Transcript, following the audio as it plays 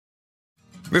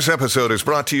This episode is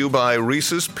brought to you by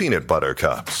Reese's Peanut Butter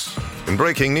Cups. In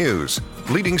breaking news,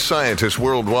 leading scientists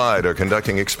worldwide are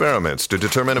conducting experiments to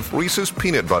determine if Reese's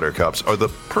Peanut Butter Cups are the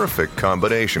perfect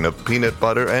combination of peanut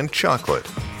butter and chocolate.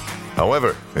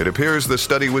 However, it appears the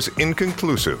study was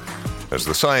inconclusive, as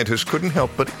the scientists couldn't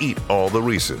help but eat all the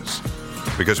Reese's.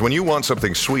 Because when you want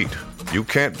something sweet, you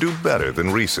can't do better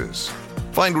than Reese's.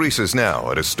 Find Reese's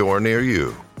now at a store near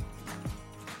you.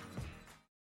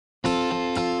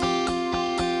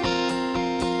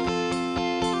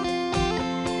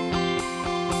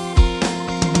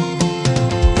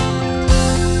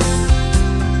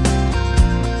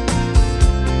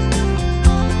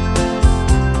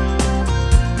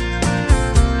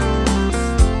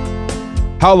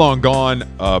 How Long Gone?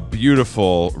 A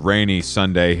beautiful rainy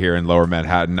Sunday here in Lower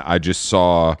Manhattan. I just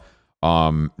saw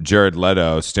Jared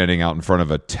Leto standing out in front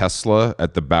of a Tesla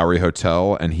at the Bowery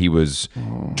Hotel, and he was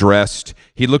dressed.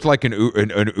 He looked like an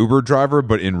Uber driver,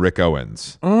 but in Rick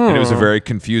Owens. And it was a very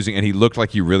confusing. And he looked like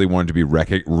he really wanted to be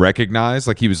recognized.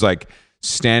 Like he was like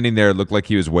standing there. It looked like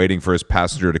he was waiting for his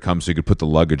passenger to come so he could put the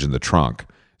luggage in the trunk.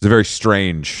 It's a very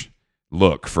strange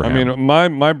look for him. I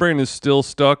mean, my brain is still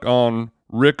stuck on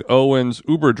Rick Owens,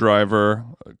 Uber driver.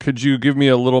 Could you give me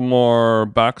a little more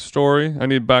backstory? I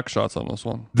need back shots on this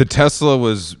one. The Tesla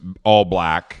was all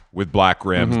black with black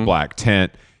rims, black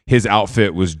tint. His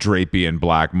outfit was drapey and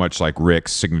black, much like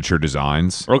Rick's signature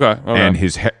designs. Okay. And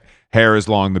his hair is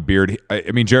long, the beard. I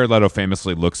mean, Jared Leto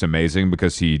famously looks amazing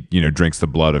because he, drinks the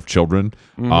blood of children.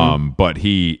 But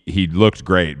he looked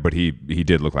great, but he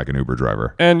did look like an Uber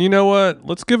driver. And you know what?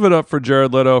 Let's give it up for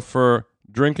Jared Leto for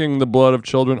drinking the blood of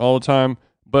children all the time,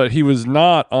 but he was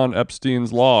not on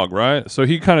Epstein's log, right? So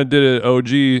he kind of did it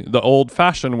OG, the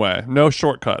old-fashioned way, no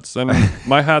shortcuts. And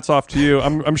my hat's off to you.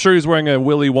 I'm sure he's wearing a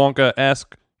Willy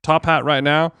Wonka-esque top hat right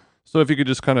now. So if you could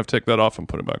just kind of take that off and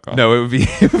put it back on. No, it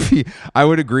would be I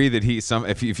would agree that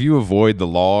if you avoid the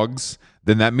logs,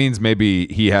 then that means maybe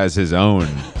he has his own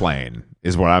plane,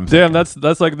 is what I'm thinking. Damn,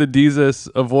 that's like the Jesus,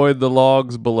 avoid the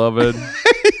logs, beloved.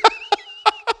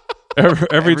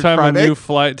 Every time Friday? A new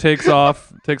flight takes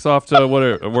off to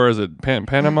where is it?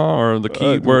 Panama or the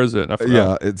Key? Where is it?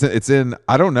 Yeah, it's in.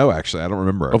 I don't know actually. I don't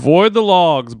remember. Avoid the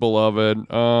logs, beloved.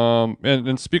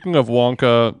 And speaking of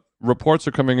Wonka, reports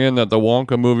are coming in that the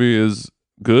Wonka movie is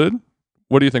good.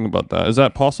 What do you think about that? Is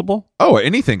that possible? Oh,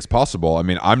 anything's possible. I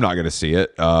mean, I'm not going to see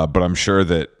it, but I'm sure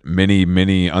that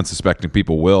many unsuspecting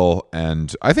people will.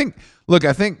 And I think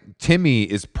Timmy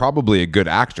is probably a good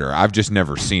actor. I've just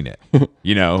never seen it.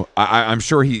 I'm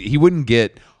sure he wouldn't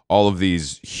get all of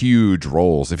these huge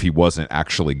roles if he wasn't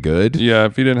actually good. Yeah,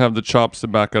 if he didn't have the chops to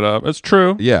back it up. It's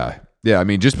true. Yeah. I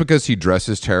mean, just because he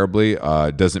dresses terribly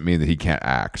doesn't mean that he can't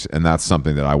act. And that's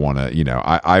something that I want to,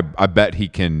 I bet he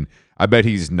can. I bet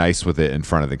he's nice with it in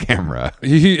front of the camera.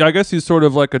 I guess he's sort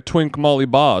of like a twink Molly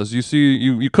Boz. You see,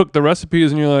 you cook the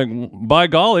recipes and you're like, by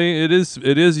golly, it is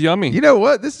yummy. You know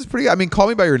what? This is pretty. I mean, Call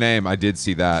Me by Your Name. I did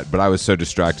see that, but I was so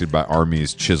distracted by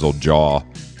Army's chiseled jaw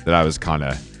that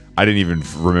I didn't even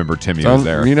remember Timmy was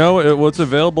there. What's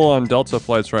available on Delta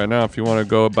flights right now? If you want to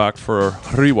go back for a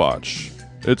rewatch,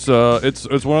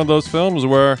 it's one of those films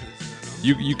where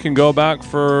you can go back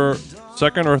for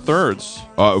second or thirds.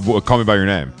 Call Me by Your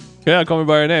Name. Yeah, Call Me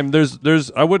by Your Name.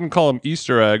 There's I wouldn't call them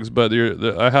Easter eggs, but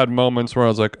I had moments where I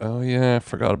was like, oh yeah, I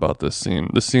forgot about this scene.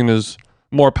 This scene is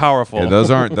more powerful. Yeah, those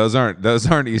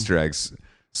aren't Easter eggs,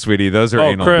 sweetie. Those are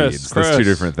anal beads. That's two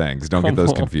different things. Don't get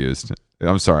those confused.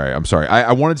 I'm sorry.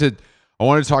 I wanted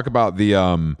to talk about the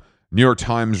New York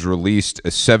Times released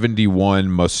 71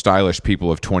 most stylish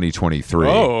people of 2023.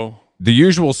 Oh, the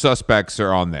usual suspects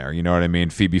are on there. You know what I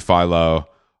mean? Phoebe Philo,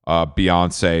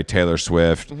 Beyonce, Taylor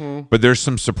Swift, but there's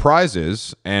some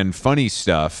surprises and funny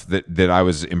stuff that I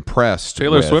was impressed with.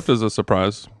 Taylor Swift is a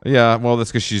surprise. Yeah, well,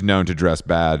 that's because she's known to dress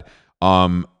bad.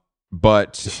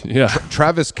 But yeah,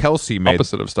 Travis Kelce made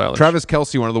opposite of stylish. Travis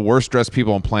Kelce, one of the worst dressed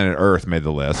people on planet Earth, made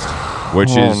the list, which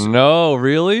is no,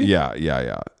 really,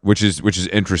 yeah, which is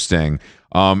interesting.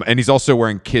 And he's also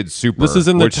wearing Kid Super. This is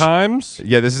in the Times?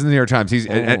 Yeah, this is in the New York Times.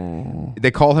 And they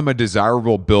call him a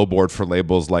desirable billboard for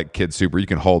labels like Kid Super. You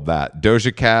can hold that.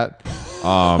 Doja Cat,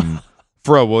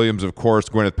 Pharrell Williams, of course,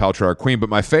 Gwyneth Paltrow, our queen. But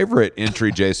my favorite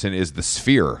entry, Jason, is The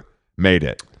Sphere made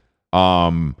it.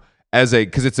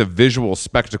 Because it's a visual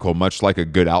spectacle, much like a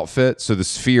good outfit. So the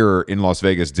Sphere in Las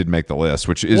Vegas did make the list,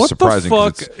 which is surprising.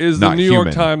 What the fuck is the New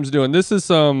York Times doing? This is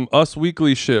some Us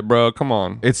Weekly shit, bro. Come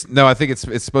on. I think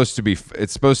it's supposed to be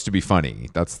funny.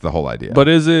 That's the whole idea. But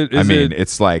is it?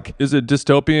 It's like, is it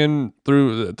dystopian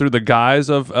through the guise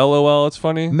of LOL? It's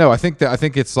funny. No, I think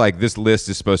it's like this list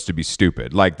is supposed to be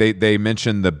stupid. Like they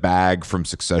mentioned the bag from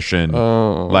Succession.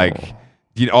 Oh. Like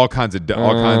all kinds of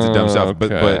dumb stuff.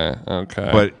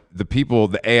 But the people,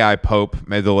 the AI Pope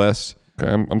made the list.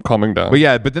 Okay, I'm calming down.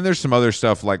 But then there's some other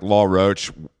stuff like Law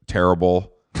Roach,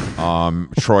 terrible.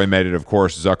 Troy made it, of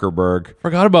course. Zuckerberg.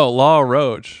 Forgot about Law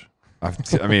Roach.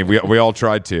 I mean, we all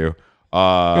tried to.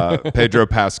 Pedro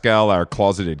Pascal, our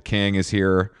closeted king, is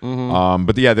here.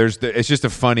 But yeah, it's just a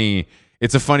funny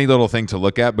little thing to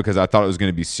look at because I thought it was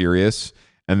going to be serious.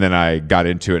 And then I got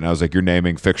into it and I was like, you're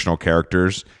naming fictional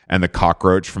characters and the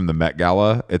cockroach from the Met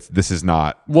Gala. This is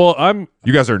not. Well,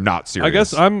 you guys are not serious. I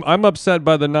guess I'm upset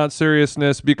by the not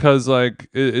seriousness because like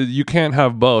you can't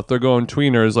have both. They're going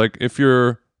tweeners. Like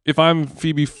if I'm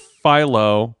Phoebe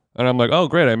Philo and I'm like, oh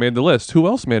great, I made the list. Who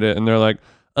else made it? And they're like,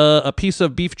 a piece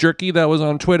of beef jerky that was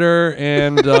on Twitter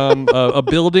and a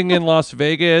building in Las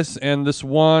Vegas and this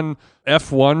one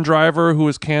F1 driver who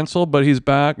was canceled, but he's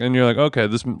back. And you're like, okay,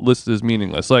 this list is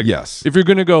meaningless. Like, yes, if you're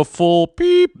going to go full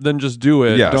beep, then just do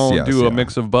it. Yes, Don't do a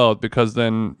mix of both because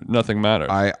then nothing matters.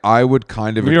 I would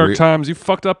kind of New York Times, you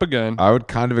fucked up again. I would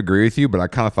kind of agree with you, but I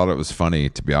kind of thought it was funny,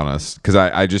 to be honest, because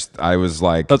I was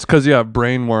like, that's because you have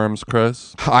brain worms,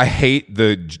 Chris. I hate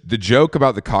the joke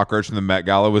about the cockroach in the Met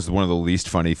Gala was one of the least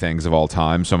funny things of all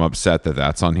time, so I'm upset that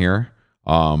that's on here.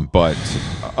 But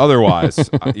otherwise,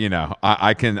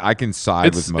 I can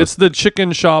side with most. It's the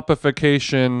chicken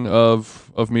shopification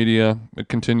of media. It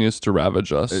continues to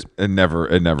ravage us. It never.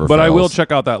 But fails. I will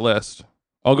check out that list.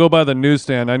 I'll go by the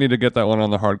newsstand. I need to get that one on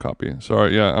the hard copy.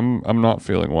 Sorry, yeah, I'm not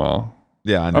feeling well.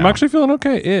 Yeah, I know. I'm actually feeling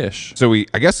okay-ish. So we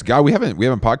haven't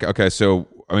podcast. Okay, so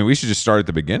I mean, we should just start at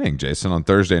the beginning, Jason, on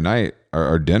Thursday night,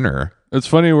 our dinner. It's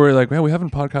funny, we're like, man, we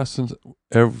haven't podcasted since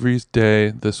every day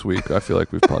this week. I feel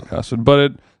like we've podcasted,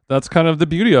 but that's kind of the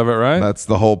beauty of it, right? That's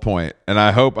the whole point. And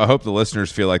I hope the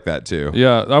listeners feel like that too.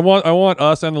 Yeah, I want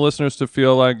us and the listeners to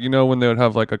feel like, when they would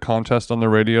have like a contest on the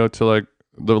radio to like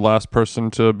the last person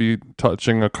to be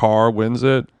touching a car wins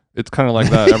it. It's kind of like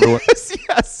that. Everyone,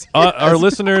 yes. Our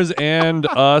listeners and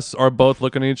us are both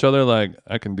looking at each other like,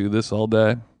 I can do this all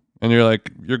day. And you're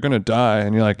like, you're going to die.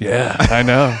 And you're like, yeah, I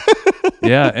know.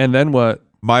 Yeah, and then what?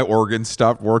 My organs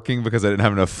stopped working because I didn't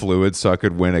have enough fluid so I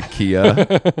could win a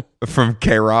Kia from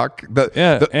K-Rock.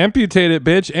 Amputate it,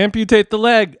 bitch. Amputate the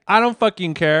leg. I don't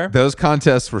fucking care. Those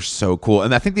contests were so cool.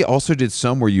 And I think they also did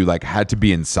some where you like had to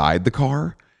be inside the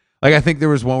car. Like I think there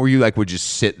was one where you like would just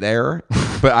sit there.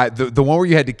 But the one where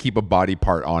you had to keep a body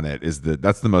part on it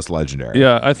that's the most legendary.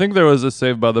 Yeah, I think there was a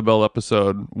Saved by the Bell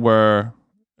episode where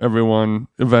everyone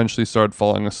eventually started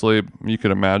falling asleep. You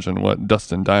could imagine what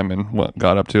Dustin Diamond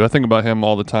got up to. I think about him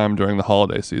all the time during the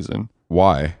holiday season.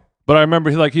 Why? But I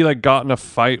remember he got in a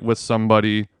fight with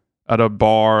somebody at a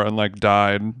bar and like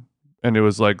died, and it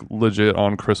was like legit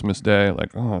on Christmas Day.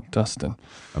 Like, oh, Dustin.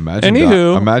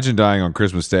 Imagine dying on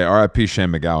Christmas Day. R.I.P. Shane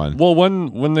McGowan. Well,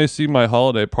 when they see my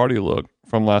holiday party look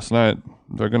from last night,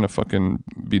 they're gonna fucking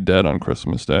be dead on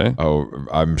Christmas Day. Oh,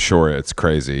 I'm sure it's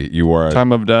crazy. You wore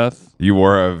time of death. You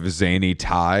wore a zany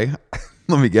tie.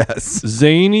 Let me guess.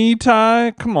 Zany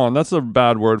tie? Come on, that's a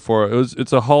bad word for it.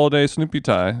 It's a holiday Snoopy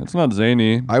tie. It's not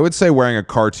zany. I would say wearing a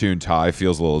cartoon tie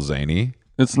feels a little zany.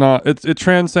 It's not. It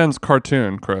transcends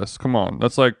cartoon, Chris. Come on,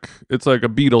 it's like a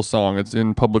Beatles song. It's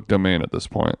in public domain at this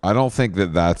point. I don't think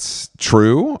that's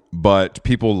true, but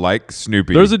people like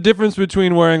Snoopy. There's a difference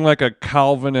between wearing like a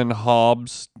Calvin and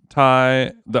Hobbes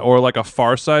tie or like a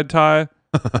Far Side tie.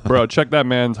 Bro, check that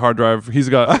man's hard drive. He's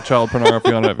got child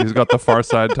pornography on it. He's got the Far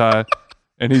Side tie,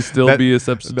 and he still be a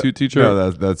substitute teacher. No,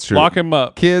 that's true. Lock him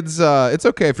up, kids. It's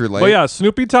okay if you're late. But yeah,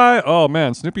 Snoopy tie. Oh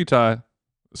man, Snoopy tie.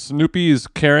 Snoopy is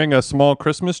carrying a small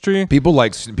Christmas tree. People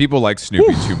like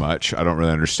Snoopy too much. I don't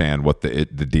really understand what the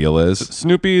deal is.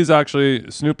 Snoopy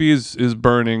is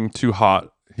burning too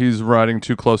hot. He's riding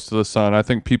too close to the sun. I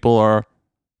think people are.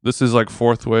 This is like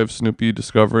fourth wave Snoopy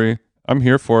discovery. I'm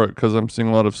here for it because I'm seeing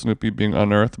a lot of Snoopy being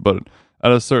unearthed. But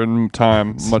at a certain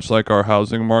time, much like our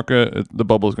housing market, the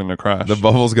bubble's going to crash. The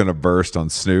bubble's going to burst on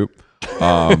Snoop.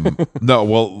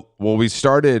 No, well, we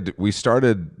started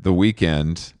the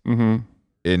weekend. Mm-hmm.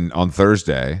 On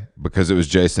Thursday because it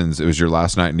was your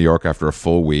last night in New York after a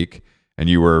full week and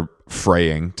you were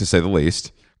fraying, to say the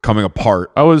least, coming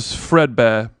apart. I was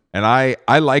Fredbear. And I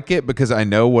like it because I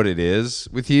know what it is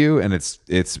with you, and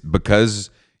it's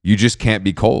because you just can't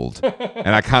be cold.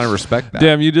 And I kind of respect that.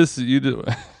 Damn, you do.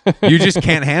 You just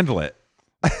can't handle it.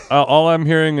 All I'm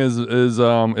hearing is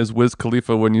Wiz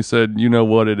Khalifa when you said, you know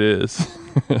what it is.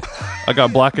 I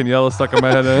got black and yellow stuck in my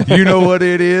head. You know what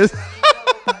it is?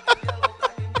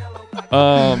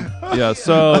 Yeah,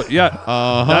 so yeah,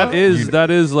 that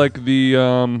is like the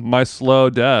my slow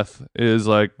death is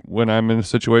like when I'm in a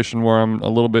situation where I'm a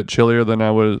little bit chillier than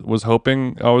I was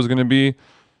hoping I was going to be.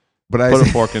 But Put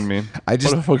a fork in me. I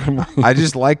just, Put a fork in me. I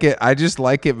just like it. I just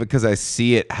like it because I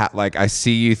see it. Like I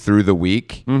see you through the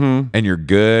week, and you're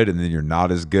good, and then you're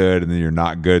not as good, and then you're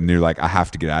not good, and you're like, I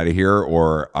have to get out of here,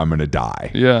 or I'm gonna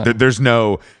die. Yeah.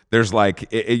 There's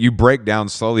like you break down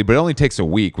slowly, but it only takes a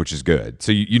week, which is good.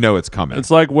 So you know it's coming.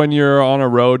 It's like when you're on a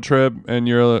road trip and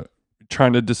you're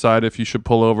trying to decide if you should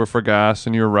pull over for gas,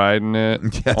 and you're riding it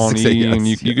Yes, on E, and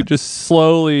you could just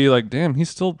slowly like, damn, he's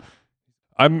still.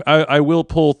 I will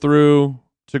pull through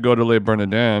to go to Le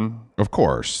Bernardin. Of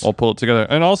course. I'll pull it together.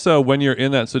 And also when you're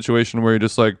in that situation where you're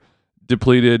just like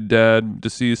depleted, dead,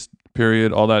 deceased,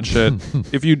 period, all that shit.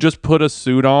 If you just put a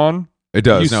suit on, It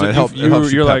does. No, it helps. It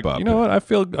helps you're pep like, up. you know what? I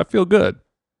feel good.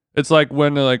 It's like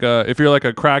when if you're like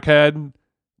a crackhead,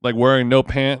 like wearing no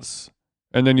pants,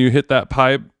 and then you hit that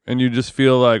pipe and you just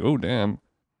feel like, oh damn.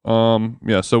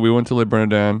 Yeah. So we went to Le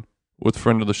Bernardin with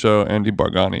friend of the show Andy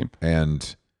Bargani,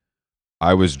 And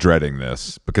I was dreading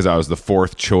this because I was the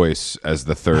fourth choice as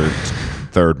the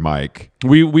third mic.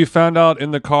 We found out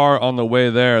in the car on the way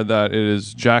there that it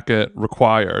is jacket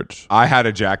required. I had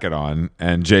a jacket on,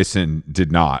 and Jason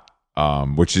did not,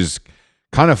 which is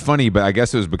kind of funny. But I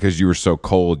guess it was because you were so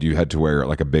cold, you had to wear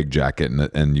like a big jacket,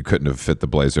 and you couldn't have fit the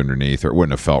blazer underneath, or it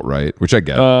wouldn't have felt right. Which I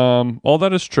get. All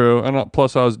that is true, and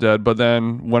plus I was dead. But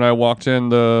then when I walked in,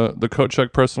 the coat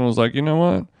check person was like, "You know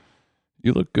what?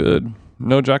 You look good.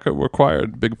 No jacket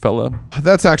required, big fella."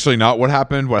 That's actually not what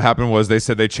happened. What happened was they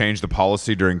said they changed the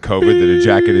policy during COVID that a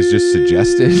jacket is just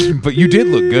suggested. But you did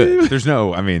look good. There's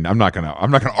no. I mean, I'm not gonna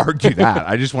argue that.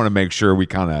 I just want to make sure we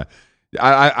kind of.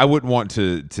 I wouldn't want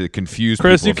to confuse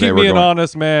Chris, people. you keep me an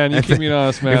honest man. You keep me an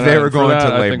honest man. If they were going to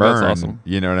Le Le Bern, Bern,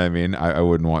 you know what I mean? I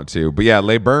wouldn't want to. But yeah,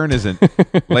 Le Bern isn't.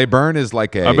 Le Bern is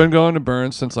like a. I've been going to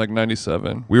Bern since like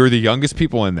 97. We were the youngest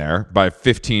people in there by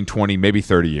 15, 20, maybe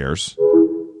 30 years.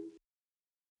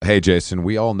 Hey, Jason,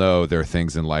 we all know there are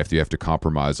things in life that you have to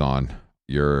compromise on.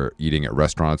 You're eating at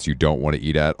restaurants you don't want to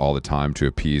eat at all the time to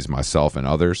appease myself and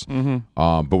others.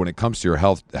 But when it comes to your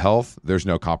health, there's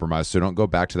no compromise. So don't go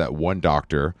back to that one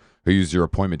doctor who used your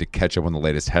appointment to catch up on the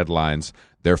latest headlines,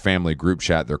 their family group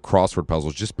chat, their crossword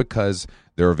puzzles, just because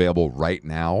they're available right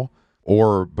now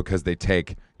or because they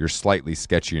take your slightly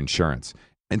sketchy insurance.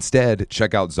 Instead,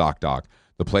 check out ZocDoc,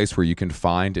 the place where you can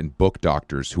find and book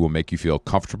doctors who will make you feel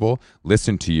comfortable,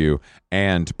 listen to you,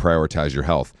 and prioritize your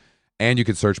health. And you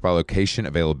can search by location,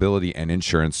 availability, and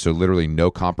insurance, so literally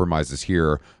no compromises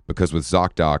here, because with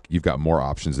ZocDoc, you've got more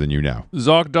options than you know.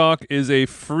 ZocDoc is a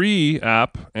free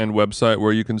app and website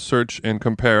where you can search and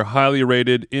compare highly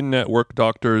rated in-network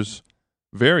doctors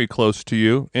very close to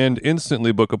you and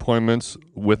instantly book appointments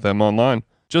with them online.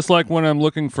 Just like when I'm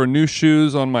looking for new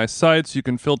shoes on my sites, you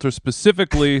can filter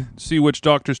specifically, see which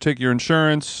doctors take your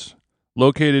insurance,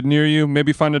 located near you,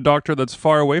 maybe find a doctor that's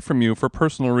far away from you for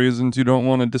personal reasons you don't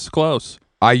want to disclose.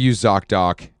 I use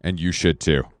ZocDoc, and you should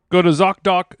too. Go to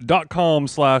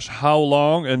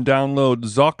ZocDoc.com/howlong and download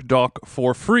ZocDoc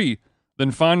for free.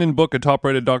 Then find and book a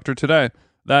top-rated doctor today.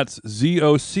 That's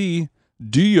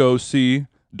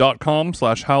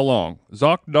ZocDoc.com/howlong.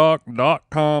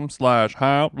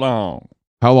 ZocDoc.com/howlong.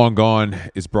 How Long Gone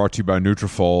is brought to you by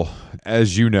Nutrafol.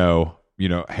 As you know,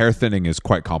 hair thinning is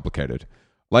quite complicated.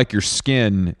 Like your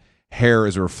skin, hair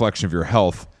is a reflection of your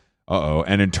health.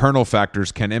 And internal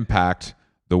factors can impact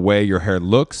the way your hair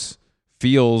looks,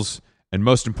 feels, and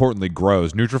most importantly,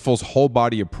 grows. Nutrafol's whole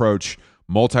body approach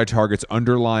multi-targets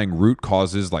underlying root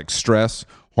causes like stress,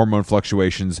 hormone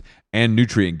fluctuations, and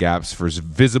nutrient gaps for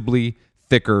visibly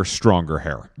thicker, stronger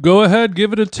hair. Go ahead,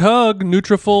 give it a tug.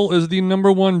 Nutrafol is the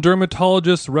 #1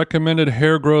 dermatologist recommended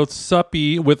hair growth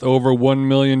suppy with over 1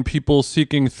 million people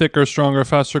seeking thicker, stronger,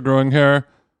 faster growing hair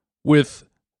with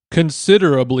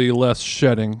considerably less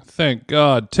shedding. Thank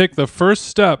God. Take the first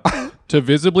step to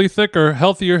visibly thicker,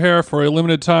 healthier hair for a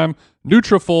limited time.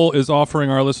 Nutrafol is offering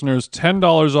our listeners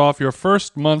 $10 off your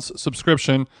first month's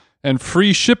subscription and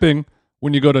free shipping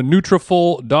when you go to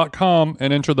Nutrafol.com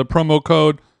and enter the promo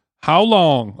code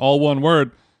HOWLONG, all one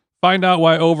word. Find out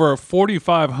why over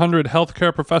 4,500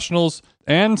 healthcare professionals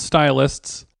and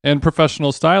stylists and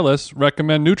professional stylists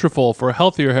recommend Nutrafol for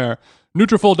healthier hair.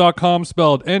 Nutrafol.com,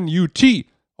 spelled Nutrafol.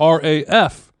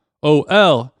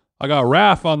 I got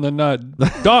RAF on the nut.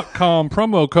 .com,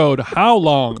 promo code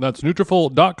HOWLONG. That's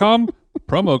Nutrafol.com,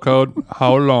 promo code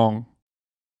HOWLONG.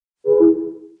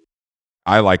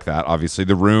 I like that. Obviously,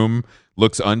 the room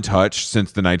looks untouched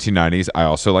since the 1990s. I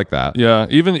also like that. Yeah,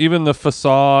 even the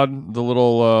facade, the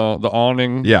little the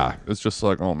awning. Yeah, it's just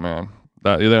like, oh man,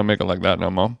 that they don't make it like that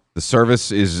no more. The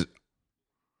service is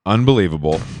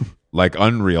unbelievable, like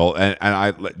unreal. And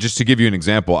I just to give you an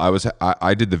example,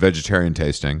 I did the vegetarian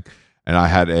tasting, and I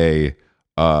had a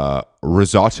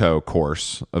risotto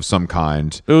course of some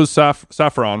kind. It was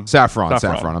saffron. Saffron.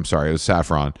 I'm sorry, it was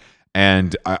saffron.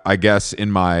 And I guess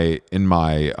in my in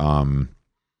my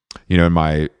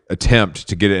attempt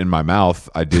to get it in my mouth,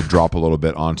 I did drop a little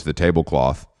bit onto the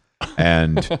tablecloth,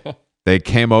 and they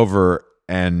came over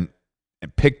and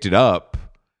picked it up,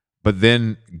 but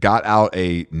then got out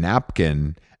a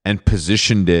napkin and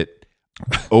positioned it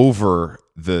over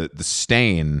the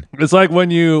stain. It's like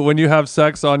when you have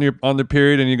sex on the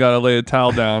period and you gotta lay a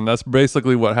towel down. That's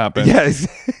basically what happened. Yeah,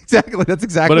 exactly. That's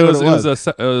exactly but what it was.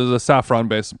 It was a saffron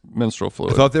based menstrual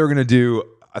fluid. I thought they were gonna do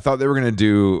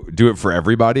it for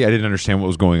everybody. I didn't understand what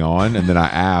was going on, and then I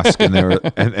asked, and they were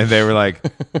and they were like,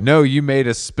 "No, you made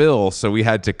a spill, so we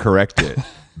had to correct it,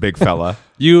 big fella."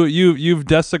 You've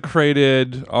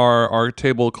desecrated our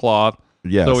tablecloth.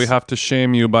 Yes. So we have to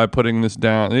shame you by putting this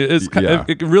down.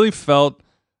 It really felt,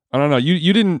 I don't know.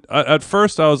 You didn't at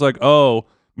first. I was like, oh,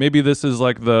 maybe this is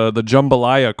like the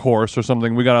jambalaya course or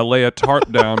something. We gotta lay a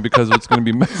tarp down because it's gonna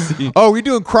be messy. Oh, we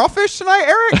doing crawfish tonight,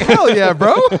 Eric? Hell yeah,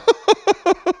 bro.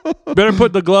 Better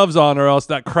put the gloves on, or else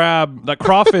that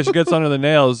crawfish gets under the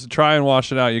nails. Try and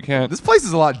wash it out. You can't. This place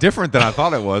is a lot different than I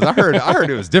thought it was. I heard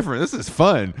it was different. This is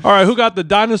fun. All right, who got the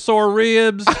dinosaur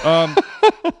ribs?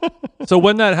 So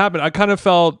when that happened, I kind of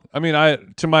felt. I mean,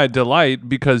 to my delight,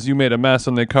 because you made a mess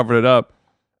and they covered it up.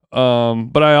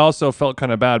 But I also felt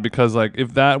kind of bad because, like,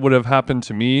 if that would have happened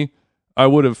to me, I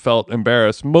would have felt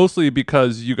embarrassed. Mostly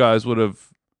because you guys would have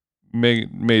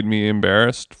made me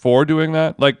embarrassed for doing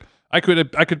that. Like, I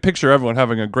could picture everyone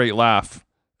having a great laugh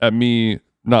at me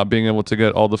not being able to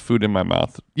get all the food in my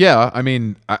mouth. Yeah, I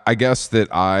mean, I guess that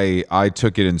I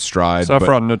took it in stride.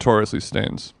 Saffron notoriously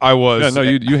stains. I was. Yeah, no,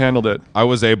 you handled it. I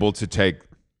was able to take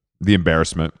the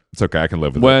embarrassment. It's okay. I can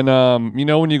live with it. When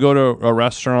when you go to a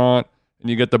restaurant and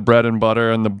you get the bread and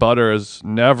the butter is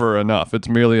never enough. It's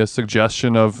merely a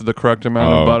suggestion of the correct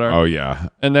amount of butter. Oh yeah.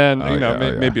 And then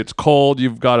maybe it's cold.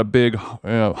 You've got a big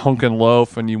hunkin'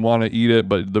 loaf and you want to eat it,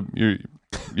 but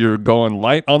you're going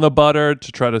light on the butter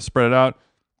to try to spread it out.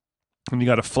 And you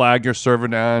got to flag your server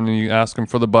down and you ask them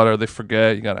for the butter. They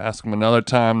forget. You got to ask them another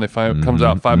time. They find it comes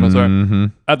out 5 minutes later. Mm-hmm.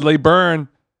 At Le Burn,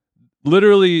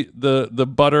 literally the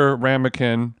butter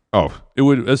ramekin. Oh, it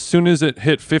would, as soon as it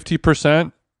hit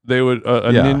 50%. They would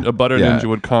a butter ninja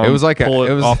would come. It was like pull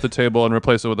it off the table and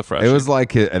replace it with a fresh. It was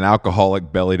like an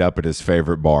alcoholic bellied up at his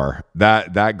favorite bar.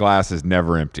 That glass is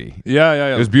never empty.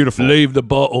 Yeah. It was beautiful. Leave the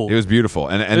bottle. It was beautiful,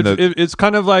 and it's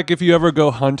kind of like if you ever go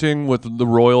hunting with the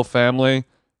royal family,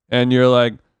 and you're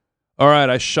like, all right,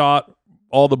 I shot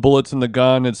all the bullets in the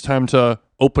gun. It's time to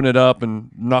open it up and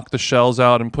knock the shells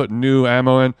out and put new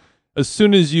ammo in. As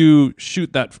soon as you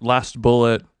shoot that last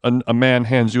bullet, a man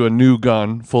hands you a new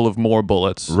gun full of more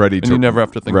bullets, and you never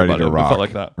have to think about it. It felt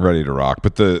like that. Ready to rock.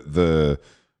 But the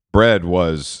bread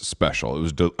was special. It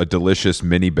was a delicious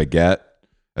mini baguette,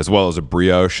 as well as a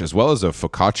brioche, as well as a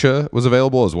focaccia was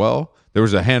available as well. There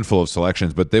was a handful of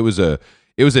selections, but it was a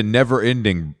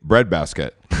never-ending bread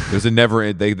basket. It was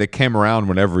they came around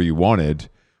whenever you wanted,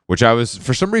 which I was,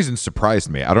 for some reason, surprised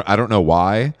me. I don't know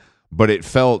why, but it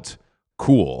felt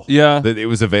cool. Yeah, that it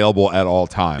was available at all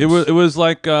times. It was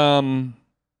like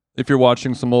if you're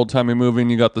watching some old timey movie and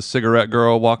you got the cigarette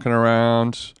girl walking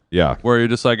around. Yeah, where you're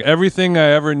just like, everything I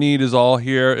ever need is all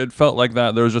here. It felt like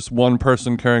that. There was just one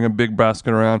person carrying a big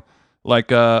basket around,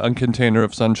 like a container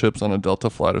of Sun Chips on a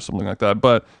Delta flight or something like that.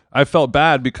 But I felt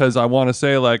bad because I want to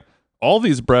say, like, all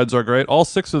these breads are great. All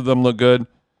 6 of them look good,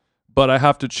 but I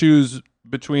have to choose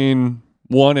between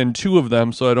 1 and 2 of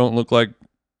them so I don't look like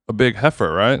a big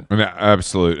heifer, right? I mean,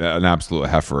 an absolute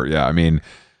heifer. Yeah, I mean,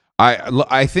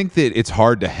 I think that it's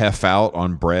hard to heff out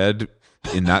on bread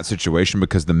in that situation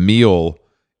because the meal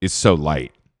is so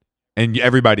light, and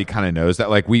everybody kind of knows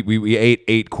that. Like we ate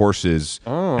 8 courses,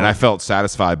 and I felt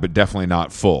satisfied, but definitely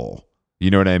not full. You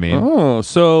know what I mean? Oh,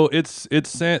 so it's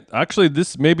actually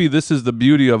this is the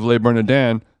beauty of Le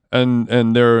Bernardin,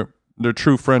 and their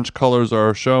true French colors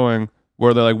are showing,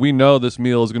 where they're like, we know this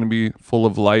meal is going to be full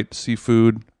of light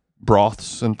seafood,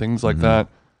 broths and things like that.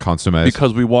 Consommes.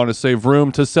 Because we want to save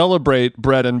room to celebrate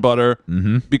bread and butter,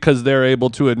 because they're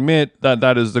able to admit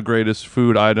that is the greatest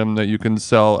food item that you can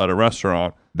sell at a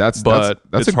restaurant. That's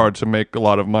hard to make a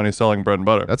lot of money selling bread and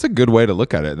butter. That's a good way to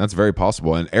look at it, and that's very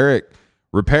possible. And Eric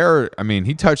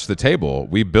he touched the table.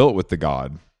 We built with the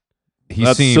god. He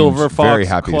seems Silver Fox very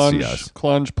happy to see us.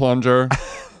 Clunge plunger.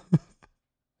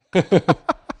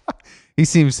 He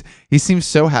seems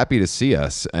so happy to see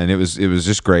us, and it was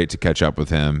just great to catch up with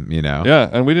him, you know. Yeah,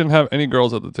 and we didn't have any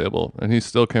girls at the table, and he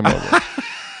still came over.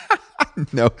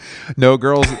 no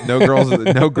girls at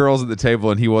the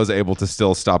table, and he was able to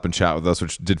still stop and chat with us,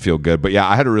 which did feel good. But yeah,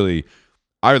 I had a really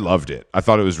I loved it. I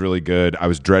thought it was really good. I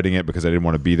was dreading it because I didn't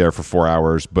want to be there for 4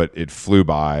 hours, but it flew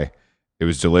by. It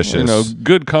was delicious.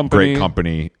 Good company. Great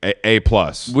company. A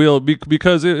plus.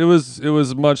 Because it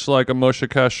was much like a Moshe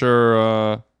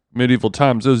Kasher medieval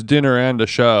times. It was dinner and a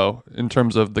show in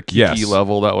terms of the kiki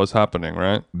level that was happening,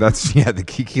 right? The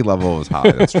kiki level was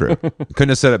high. That's true. Couldn't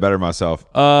have said it better myself.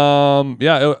 I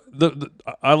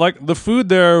like the food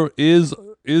there is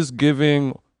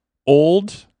giving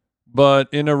old, but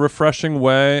in a refreshing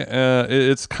way.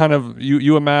 It's kind of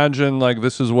you imagine like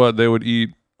this is what they would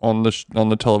eat on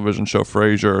the television show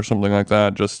Frasier or something like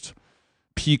that. Just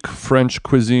peak French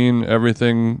cuisine,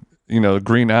 everything.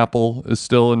 Green apple is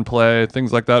still in play,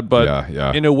 things like that. But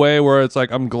in a way where it's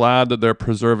like I'm glad that they're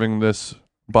preserving this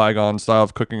bygone style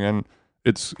of cooking, and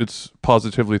it's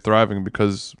positively thriving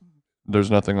because there's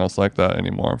nothing else like that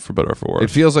anymore, for better or for worse.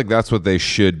 It feels like that's what they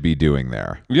should be doing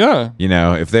there. Yeah.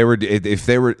 If they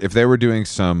were doing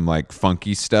some like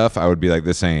funky stuff, I would be like,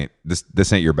 this ain't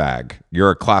your bag.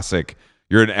 You're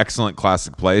an excellent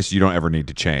classic place. You don't ever need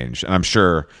to change. And I'm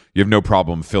sure you have no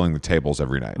problem filling the tables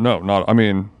every night. No,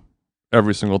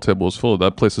 every single table was full.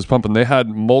 That place is pumping. They had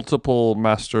multiple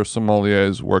master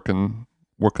sommeliers working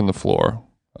the floor.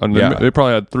 And they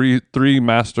probably had three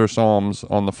master somms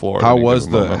on the floor. How was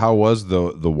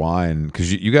the wine?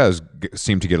 Because you guys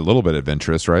seem to get a little bit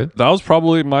adventurous, right? That was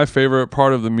probably my favorite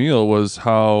part of the meal, was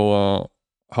how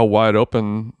wide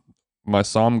open my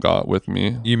somm got with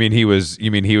me. You mean he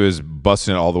was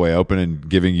busting it all the way open and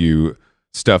giving you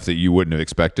stuff that you wouldn't have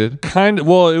expected?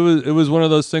 Well, it was one of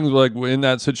those things where, like, in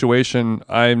that situation,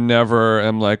 I never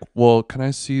am like, well, can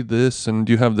I see this? And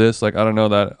do you have this? Like, I don't know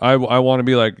that. I want to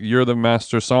be like, you're the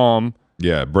master somm.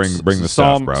 Yeah, bring the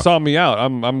stuff, bro. Somm me out.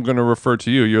 I'm going to refer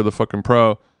to you. You're the fucking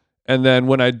pro. And then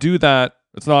when I do that,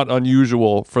 it's not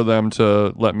unusual for them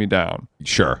to let me down.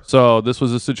 Sure. So this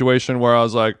was a situation where I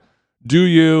was like, do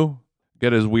you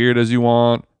get as weird as you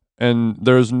want? And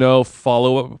there's no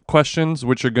follow-up questions,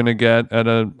 which you're gonna get at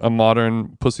a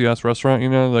modern pussy-ass restaurant,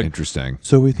 like, interesting.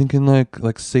 So we're thinking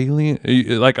like saline.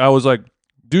 Like, I was like,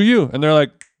 do you? And they're like,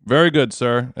 very good,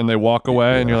 sir. And they walk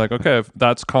away, and you're like, okay, if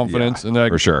that's confidence. And they're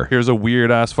like, for sure. Here's a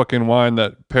weird-ass fucking wine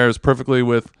that pairs perfectly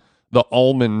with the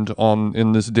almond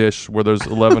in this dish where there's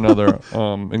 11 other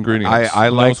ingredients. I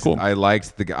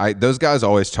liked the guy. Those guys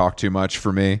always talk too much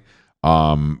for me.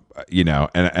 And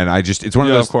I just, it's one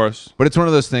of those, of course, but it's one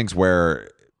of those things where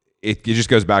it just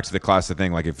goes back to the classic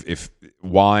thing. Like if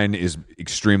wine is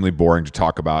extremely boring to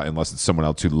talk about unless it's someone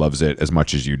else who loves it as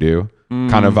much as you do,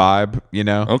 kind of vibe,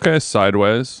 Okay,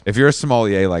 sideways. If you're a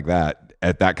sommelier like that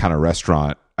at that kind of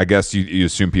restaurant, I guess you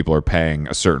assume people are paying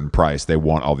a certain price. They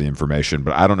want all the information,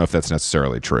 but I don't know if that's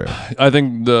necessarily true. I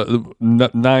think the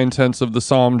 9/10 of the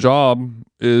somm job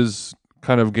is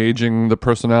kind of gauging the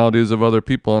personalities of other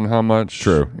people and how much,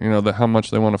 how much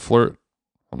they want to flirt,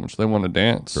 how much they want to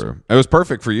dance. True. It was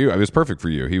perfect for you. It was perfect for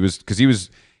you.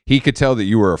 He could tell that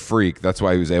you were a freak. That's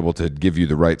why he was able to give you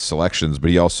the right selections,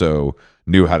 but he also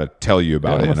knew how to tell you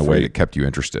about it in a way that kept you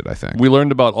interested, I think. We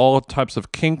learned about all types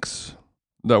of kinks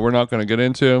that we're not going to get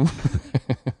into.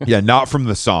 Yeah, not from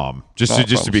the somm.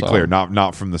 Just to be clear,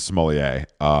 not from the sommelier,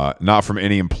 not from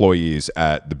any employees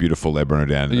at the beautiful Le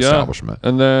Bernardin establishment.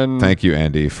 And then thank you,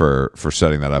 Andy, for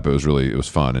setting that up. It was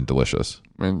fun and delicious.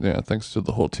 And thanks to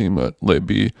the whole team at Le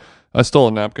B. I stole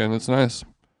a napkin. It's nice.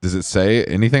 Does it say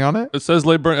anything on it? It says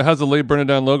it has a Le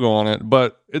Bernardin logo on it,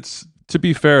 but it's, to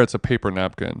be fair, it's a paper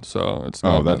napkin, so it's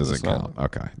not. Oh, that doesn't count.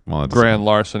 Okay, well, grand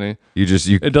larceny.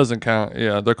 It doesn't count.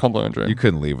 Yeah, they're complimentary. You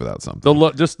couldn't leave without something.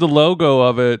 Just the logo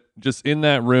of it, just in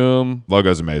that room.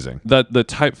 Logo's amazing. That the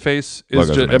typeface is.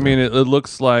 I mean, it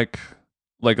looks like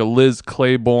a Liz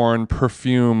Claiborne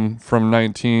perfume from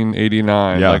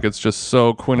 1989. Yeah. Like, it's just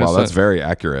so quintessential. Wow, that's very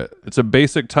accurate. It's a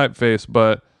basic typeface,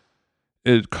 but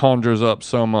it conjures up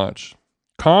so much.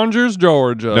 Conjures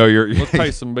Georgia. No, let's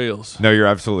pay some bills. No, you're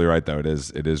absolutely right. Though it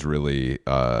is really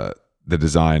the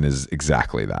design is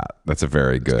exactly that. That's a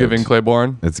very good. It's giving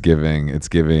Claiborne. It's giving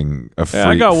a free. Yeah,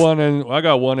 I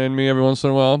got one in me every once in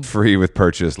a while. Free with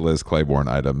purchase Liz Claiborne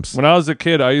items. When I was a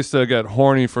kid, I used to get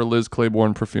horny for Liz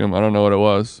Claiborne perfume. I don't know what it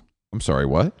was. I'm sorry.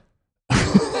 What?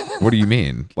 What do you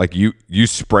mean? Like you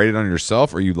sprayed it on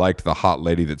yourself, or you liked the hot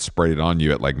lady that sprayed it on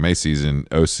you at like Macy's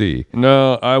and OC?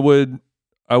 No, I would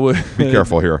be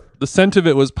careful here. The scent of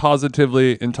it was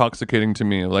positively intoxicating to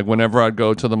me. Like, whenever I'd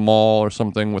go to the mall or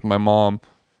something with my mom.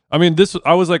 I mean,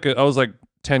 I was like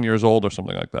 10 years old or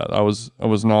something like that. I was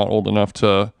not old enough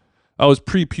to. I was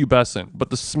prepubescent, but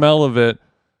the smell of it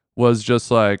was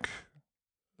just like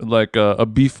a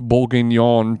beef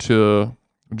bourguignon to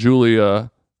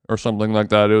Julia or something like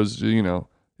that. It was,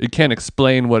 it You can't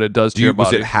explain what it does to your Was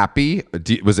body. it happy?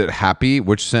 Was it happy?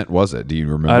 Which scent was it? Do you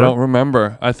remember? I don't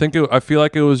remember. I feel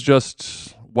like it was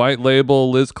just white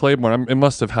label Liz Claiborne. It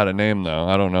must have had a name though.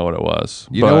 I don't know what it was.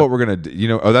 You know what we're gonna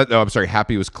do? I'm sorry.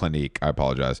 Happy was Clinique. I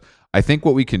apologize. I think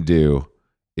what we can do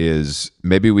is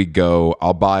maybe we go.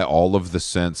 I'll buy all of the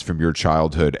scents from your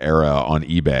childhood era on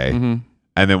eBay,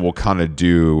 and then we'll kind of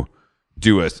do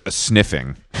a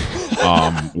sniffing,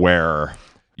 where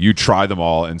you try them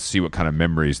all and see what kind of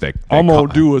memories I'm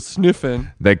gonna do a sniffing.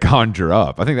 They conjure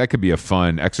up. I think that could be a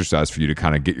fun exercise for you to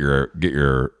kind of get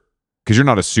your because you're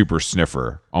not a super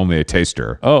sniffer, only a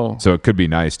taster. Oh, so it could be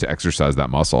nice to exercise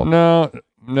that muscle. No.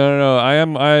 I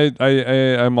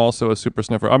am also a super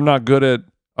sniffer. I'm not good at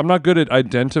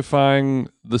identifying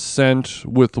the scent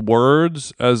with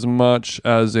words as much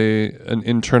as an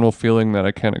internal feeling that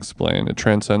I can't explain. It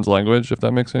transcends language, if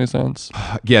that makes any sense.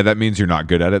 Yeah, that means you're not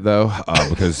good at it though,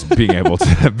 because being able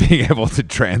to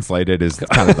translate it is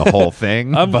kind of the whole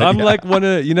thing. I'm like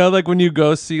like when you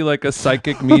go see like a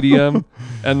psychic medium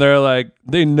and they're like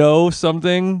they know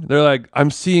something. They're like, I'm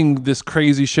seeing this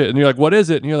crazy shit, and you're like, what is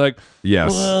it? And you're like,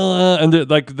 yes, and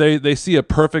they see a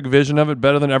perfect vision of it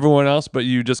better than everyone else, but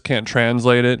you just can't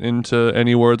translate it into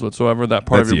any words whatsoever. That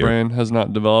part of your brain has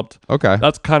not developed. Okay,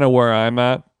 that's kind of where I'm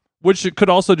at. Which it could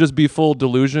also just be full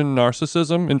delusion,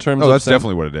 narcissism in terms of. Oh, that's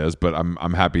definitely what it is. But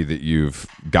I'm happy that you've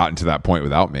gotten to that point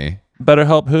without me.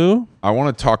 BetterHelp who? I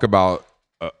want to talk about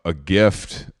a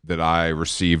gift that I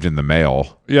received in the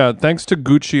mail. Yeah, thanks to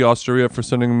Gucci Osteria for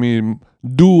sending me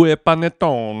due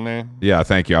panettone. Yeah,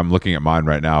 thank you. I'm looking at mine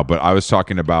right now, but I was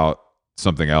talking about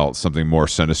something else, something more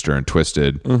sinister and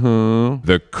twisted. Mm-hmm.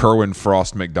 The Kerwin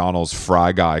Frost McDonald's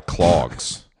Fry Guy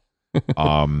clogs.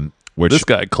 Which this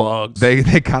guy clogs. They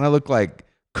kind of look like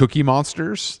Cookie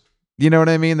Monsters. You know what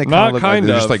I mean? They kind of look like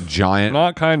they're just like giant.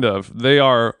 Not kind of. They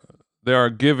are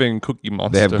giving Cookie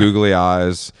Monster. They have googly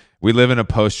eyes. We live in a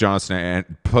post Jonathan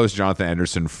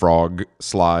Anderson frog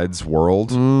slides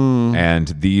world, and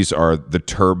these are the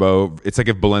turbo. It's like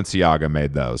if Balenciaga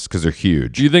made those because they're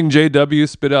huge. Do you think JW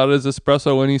spit out his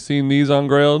espresso when he's seen these on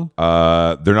Grailed?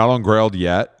 They're not on Grailed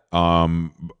yet,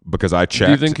 because I checked.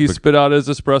 Do you think he spit out his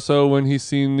espresso when he's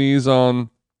seen these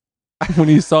on? When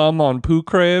he saw them on Poo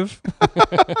Crave?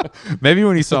 Maybe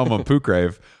when he saw them on Poo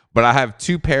Crave. But I have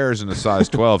 2 pairs in a size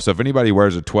 12, so if anybody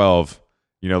wears a 12.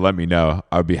 Let me know.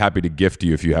 I would be happy to gift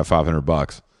you if you have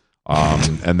 $500.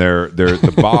 And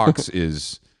the box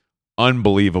is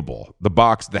unbelievable.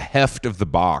 The heft of the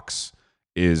box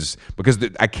is because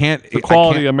I can't. The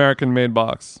quality American-made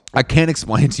box. I can't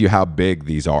explain to you how big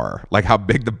these are, like how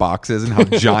big the box is and how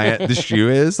giant the shoe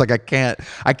is. Like I can't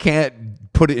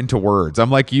put it into words. I'm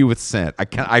like you with scent.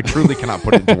 I truly cannot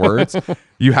put it into words.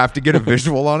 You have to get a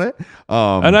visual on it.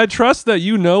 And I trust that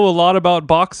you know a lot about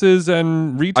boxes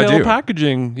and retail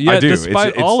packaging. Yet,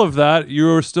 despite all of that,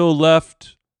 you're still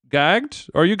left gagged.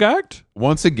 Are you gagged?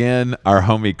 Once again, our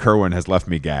homie Kerwin has left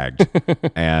me gagged,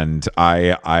 and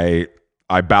I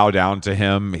bow down to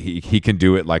him. He can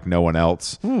do it like no one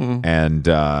else. And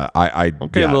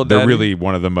they're really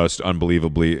one of the most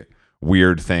unbelievably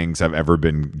weird things I've ever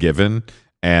been given,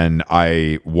 and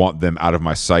I want them out of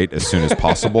my sight as soon as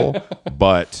possible.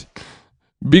 But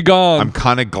be gone. I'm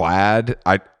kind of glad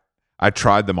I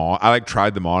tried them on. I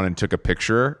tried them on and took a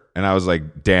picture, and I was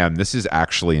like, damn, this is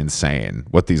actually insane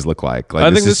what these look like.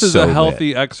 I think this is so a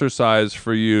healthy exercise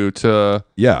for you to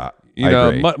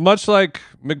much like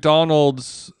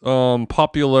McDonald's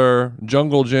popular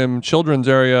Jungle Gym children's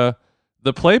area,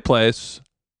 the play place.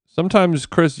 Sometimes,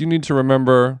 Chris, you need to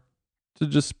remember to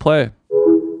just play.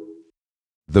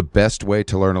 The best way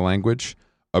to learn a language?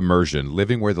 Immersion,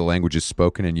 living where the language is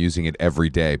spoken and using it every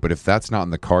day. But if that's not in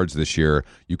the cards this year,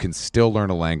 you can still learn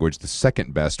a language the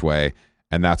second best way,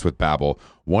 and that's with Babbel.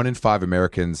 1 in 5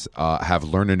 Americans have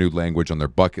learned a new language on their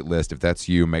bucket list. If that's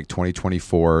you, make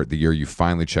 2024 the year you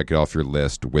finally check it off your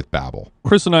list with Babbel.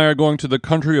 Chris and I are going to the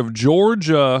country of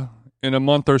Georgia in a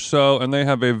month or so, and they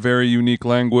have a very unique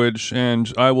language,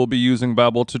 and I will be using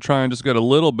Babbel to try and just get a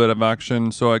little bit of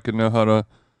action so I can know how to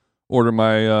order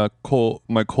my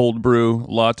cold brew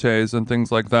lattes and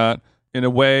things like that in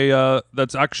a way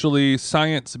that's actually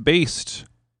science-based.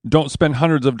 Don't spend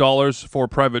hundreds of dollars for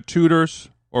private tutors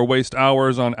or waste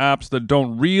hours on apps that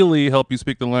don't really help you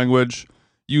speak the language.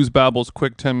 Use Babbel's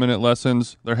quick 10-minute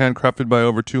lessons. They're handcrafted by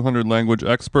over 200 language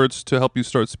experts to help you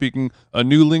start speaking a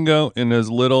new lingo in as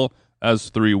little as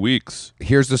 3 weeks.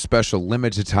 Here's the special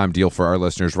limited time deal for our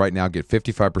listeners. Right now, get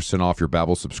 55% off your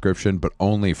Babbel subscription, but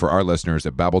only for our listeners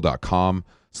at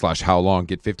Babbel.com/howlong.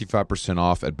 Get 55%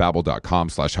 off at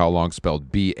Babbel.com/howlong,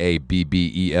 spelled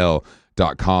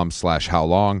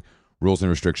BABBEL.com/howlong. Rules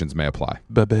and restrictions may apply.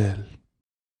 Babbel.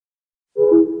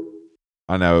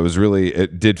 I know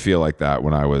it did feel like that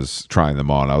when I was trying them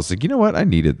on. I was like, you know what? I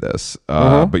needed this.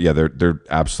 But yeah, they're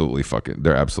absolutely fucking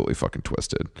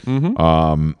twisted.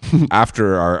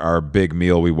 After our big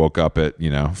meal, we woke up at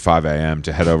 5 a.m.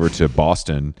 to head over to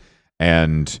Boston,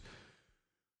 and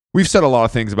we've said a lot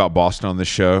of things about Boston on this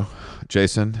show,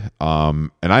 Jason.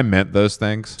 And I meant those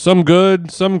things. Some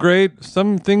good, some great,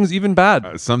 some things even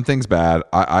bad. Some things bad.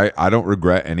 I don't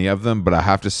regret any of them, but I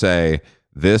have to say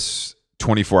this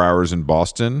 24 hours in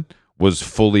Boston was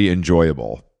fully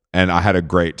enjoyable, and I had a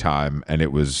great time, and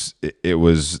it was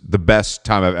the best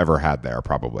time I've ever had there,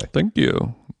 probably. Thank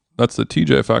you. That's the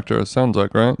TJ factor, it sounds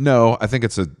like, right? No, I think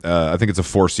it's a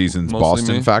Four Seasons Mostly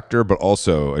Boston me. factor, but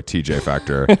also a TJ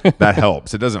factor. That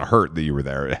helps. It doesn't hurt that you were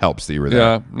there. It helps that you were there.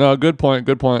 Yeah. No, good point.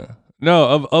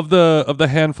 No, of the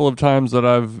handful of times that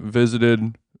I've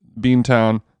visited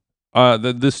Beantown,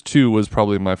 this too was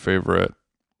probably my favorite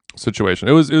situation.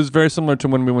 It was very similar to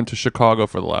when we went to Chicago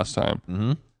for the last time.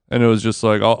 Mm-hmm. And it was just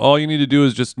like all you need to do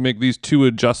is just make these two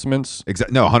adjustments.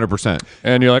 Exactly. No, 100%.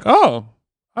 And you're like, oh,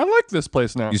 I like this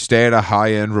place now. You stay at a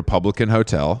high-end Republican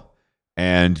hotel,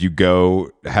 and you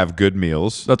go have good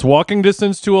meals. That's walking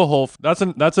distance to a Whole. That's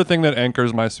a thing that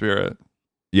anchors my spirit.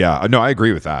 Yeah, no, I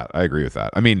agree with that.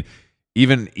 I mean,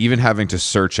 even having to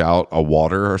search out a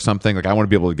water or something, like I want to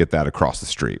be able to get that across the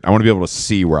street. I want to be able to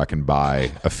see where I can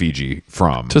buy a Fiji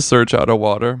from. To search out a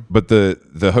water. But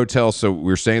the hotel, so we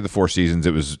were staying at the Four Seasons.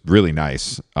 It was really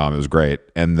nice. It was great.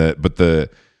 And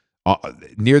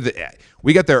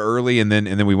we got there early, and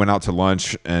then we went out to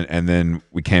lunch, and then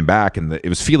we came back, and it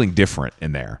was feeling different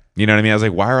in there. You know what I mean? I was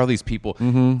like, why are all these people?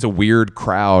 Mm-hmm. It's a weird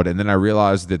crowd. And then I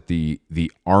realized that the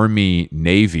Army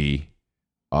Navy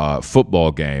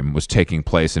football game was taking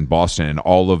place in Boston, and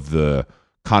all of the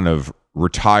kind of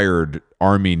retired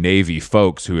Army Navy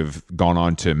folks who have gone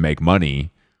on to make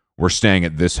money were staying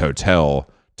at this hotel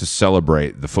to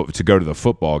celebrate to go to the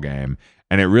football game,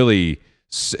 and it really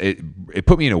it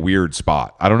put me in a weird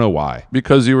spot. I don't know why.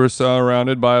 Because you were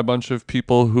surrounded by a bunch of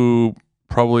people who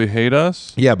probably hate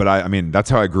us. Yeah, but I mean that's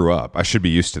how I grew up. I should be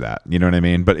used to that. You know what I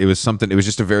mean? But it was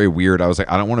just a very weird. I was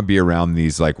like, I don't want to be around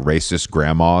these like racist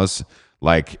grandmas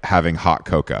like having hot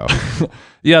cocoa.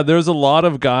 Yeah, there's a lot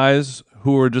of guys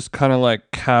who are just kind of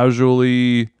like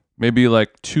casually maybe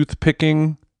like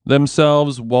toothpicking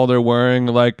themselves while they're wearing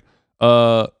like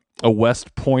a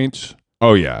West Point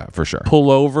Oh yeah, for sure.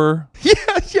 pullover.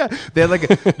 Yeah. They had like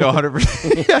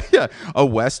 100%. Yeah. A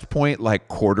West Point like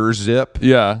quarter zip.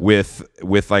 Yeah. With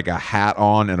like a hat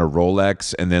on and a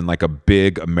Rolex, and then like a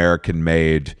big American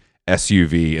made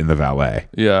SUV in the valet.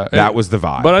 Yeah. That was the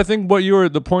vibe. But I think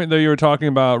the point that you were talking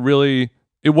about really,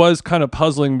 it was kind of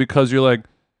puzzling because you're like,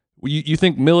 you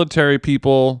think military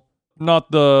people,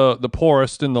 not the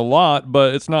poorest in the lot,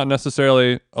 but it's not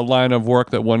necessarily a line of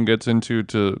work that one gets into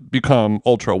to become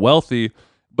ultra wealthy.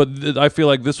 But I feel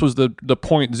like this was the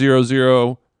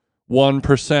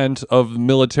 0.001% of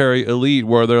military elite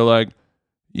where they're like,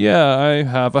 yeah, I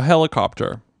have a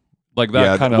helicopter. Like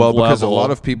that kind of level, because a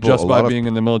lot of people just by being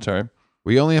in the military.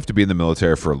 We only have to be in the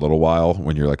military for a little while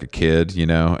when you're like a kid,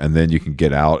 and then you can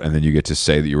get out, and then you get to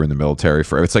say that you were in the military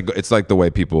for. It's like the way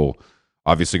people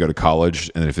obviously go to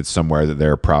college, and if it's somewhere that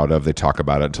they're proud of, they talk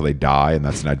about it until they die, and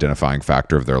that's an identifying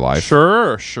factor of their life.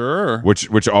 Sure.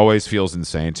 Which always feels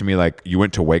insane to me. Like, you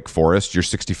went to Wake Forest, you're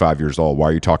 65 years old. Why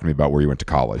are you talking to me about where you went to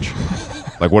college?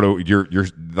 Like, you're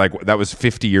like, that was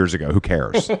 50 years ago. Who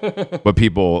cares? But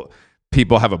people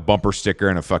have a bumper sticker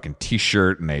and a fucking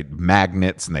t-shirt and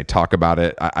magnets, and they talk about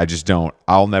it. I just don't.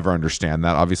 I'll never understand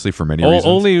that, obviously, for many reasons.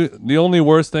 The only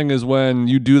worst thing is when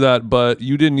you do that, but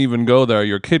you didn't even go there.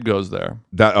 Your kid goes there.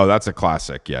 That's a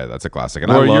classic. Yeah, that's a classic.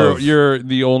 And or you're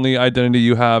the only identity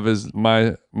you have is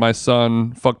my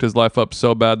son fucked his life up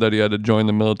so bad that he had to join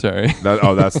the military.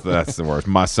 That's the worst.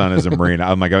 My son is a Marine.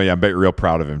 I'm like, oh yeah, I'm real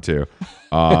proud of him too.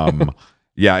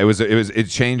 Yeah, it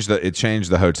changed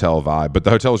the hotel vibe, but the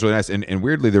hotel was really nice. And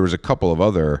weirdly, there was a couple of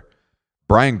other.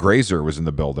 Brian Grazer was in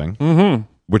the building,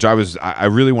 which I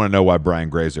really want to know why Brian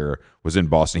Grazer was in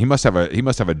Boston. He must have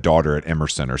a daughter at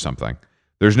Emerson or something.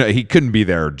 He couldn't be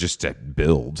there just to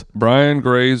build. Brian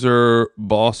Grazer,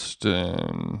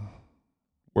 Boston.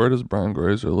 Where does Brian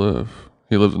Grazer live?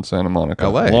 He lives in Santa Monica.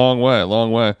 LA. Long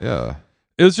way. Yeah.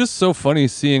 It was just so funny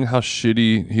seeing how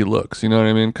shitty he looks. You know what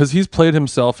I mean? Because he's played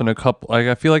himself in a couple. Like,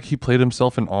 I feel like he played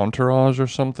himself in Entourage or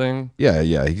something.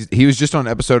 Yeah. He was just on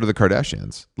an episode of The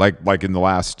Kardashians. Like in the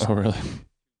last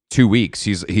 2 weeks,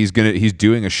 he's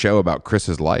doing a show about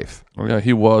Chris's life. Oh yeah,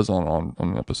 he was on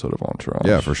an episode of Entourage.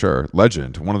 Yeah, for sure.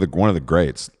 Legend. One of the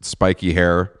greats. Spiky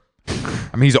hair.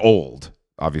 I mean, he's old,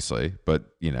 obviously, but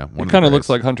he kind of looks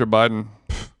like Hunter Biden.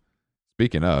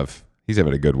 Speaking of. He's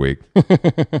having a good week.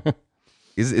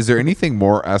 Is there anything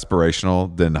more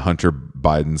aspirational than Hunter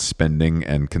Biden's spending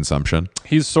and consumption?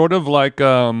 He's sort of like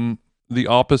the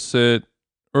opposite,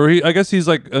 or I guess he's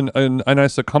like a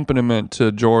nice accompaniment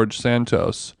to George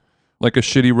Santos, like a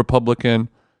shitty Republican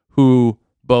who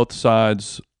both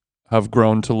sides have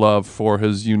grown to love for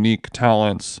his unique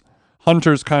talents.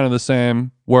 Hunter's kind of the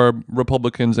same, where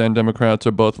Republicans and Democrats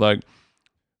are both like,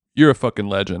 you're a fucking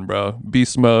legend, bro.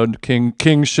 Beast mode,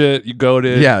 king shit, you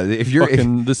goated. Yeah, if you're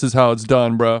this is how it's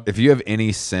done, bro. If you have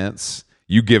any sense,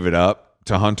 you give it up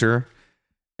to Hunter.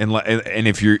 And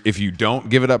if you don't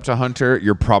give it up to Hunter,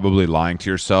 you're probably lying to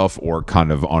yourself or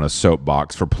kind of on a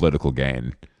soapbox for political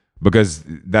gain. Because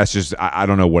that's just, I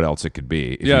don't know what else it could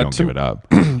be if you don't give it up.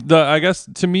 I guess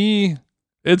to me,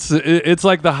 it's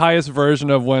like the highest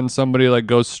version of when somebody like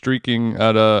goes streaking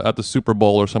at the Super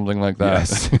Bowl or something like that.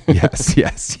 Yes.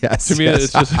 To me,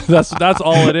 it's just that's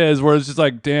all it is. Where it's just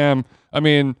like, damn. I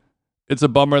mean, it's a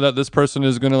bummer that this person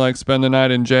is gonna like spend the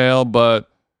night in jail, but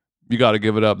you got to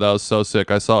give it up. That was so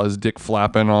sick. I saw his dick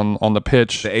flapping on the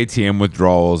pitch. The ATM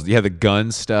withdrawals, the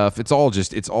gun stuff. It's all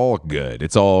good.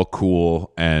 It's all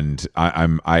cool, and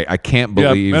I can't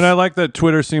believe. Yeah, and I like that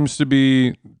Twitter seems to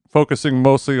be focusing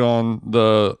mostly on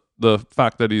the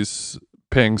fact that he's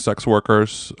paying sex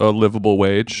workers a livable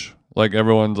wage. Like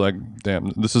everyone's like, damn,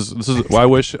 this is. Well, I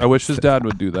wish his dad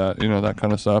would do that. That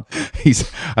kind of stuff.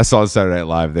 I saw Saturday Night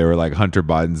Live. They were like, Hunter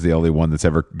Biden's the only one that's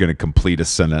ever going to complete a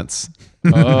sentence.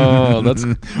 Oh, that's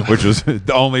which was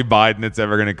the only Biden that's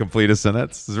ever going to complete a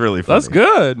sentence. It's really funny. That's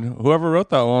good. Whoever wrote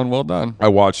that one, well done. I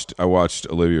watched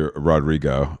Olivia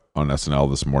Rodrigo on SNL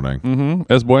this morning. Mm-hmm.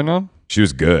 Es bueno. She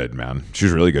was good, man. She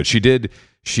was really good. She did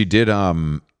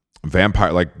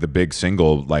Vampire, like the big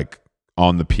single, like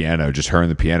on the piano, just her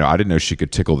and the piano. I didn't know she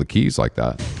could tickle the keys like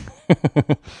that.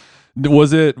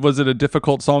 Was it a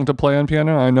difficult song to play on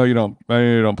piano? I know you don't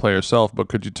play yourself, but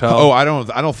could you tell? Oh, I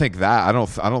don't think that. I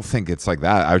don't think it's like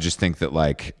that. I just think that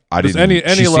like I didn't.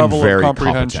 Any level of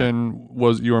comprehension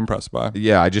was you were impressed by?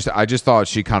 Yeah, I just thought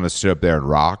she kind of stood up there and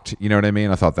rocked. You know what I mean?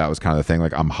 I thought that was kind of the thing.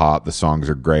 Like, I'm hot. The songs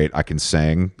are great. I can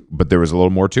sing, but there was a little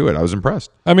more to it. I was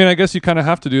impressed. I mean, I guess you kind of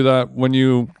have to do that when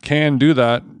you can do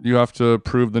that. You have to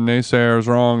prove the naysayers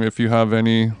wrong if you have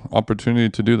any opportunity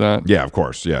to do that. Yeah, of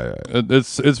course. Yeah.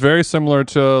 It's very similar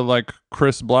to like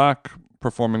Chris Black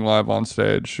performing live on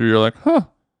stage. You're like, huh.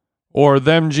 Or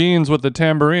Them Jeans with the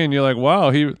tambourine. You're like, wow,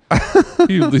 he was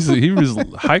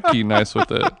hikey nice with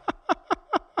it.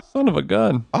 Son of a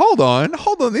gun. Hold on.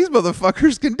 These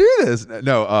motherfuckers can do this.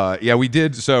 No, yeah, we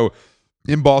did. So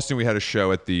in Boston, we had a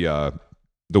show at the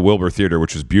Wilbur Theater,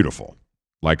 which was beautiful.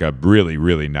 Like a really,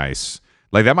 really nice.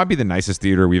 Like that might be the nicest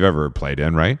theater we've ever played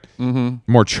in, right? Mm-hmm.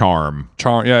 More charm.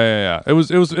 Yeah. It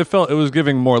was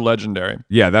giving more legendary.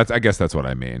 Yeah, I guess that's what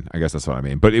I mean.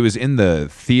 But it was in the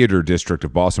theater district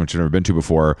of Boston, which I've never been to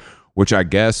before, which I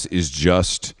guess is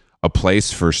just a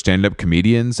place for stand-up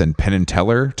comedians and Penn and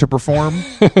Teller to perform.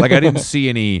 Like I didn't see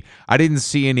any,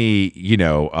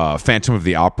 Phantom of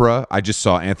the Opera. I just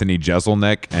saw Anthony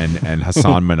Jeselnik and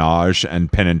Hassan Minaj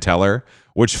and Penn and Teller,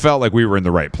 which felt like we were in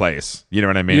the right place. You know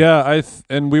what I mean? Yeah,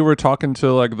 and we were talking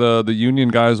to like the union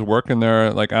guys working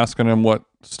there, like asking them what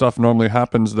stuff normally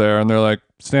happens there, and they're like,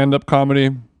 stand-up comedy.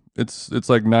 It's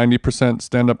like 90%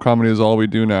 stand-up comedy is all we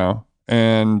do now.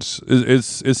 And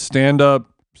is stand-up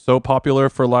so popular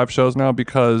for live shows now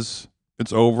because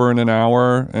it's over in an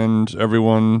hour and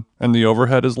everyone and the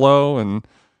overhead is low and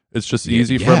it's just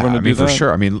easy for everyone to do that? For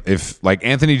sure. I mean, if like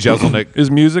Anthony Jeselnik...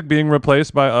 Is music being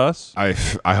replaced by us? I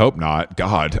hope not.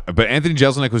 God. But Anthony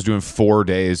Jeselnik was doing 4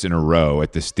 days in a row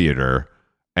at this theater.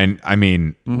 And I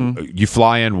mean, you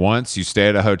fly in once, you stay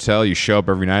at a hotel, you show up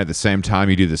every night at the same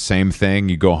time, you do the same thing,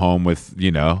 you go home with,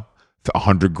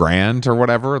 $100,000 or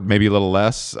whatever, maybe a little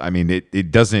less. I mean, it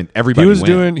doesn't. Everybody.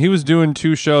 He was doing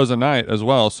 2 shows a night as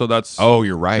well. So that's. Oh,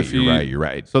 you're right. You're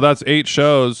right. So that's 8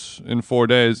 shows in 4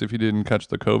 days if he didn't catch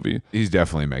the COVID. He's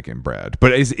definitely making bread.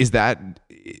 But is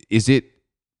it?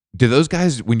 Do those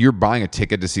guys, when you're buying a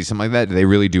ticket to see something like that, do they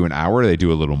really do an hour? Or do they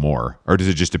do a little more, or does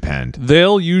it just depend?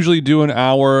 They'll usually do an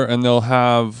hour, and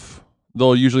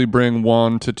they'll usually bring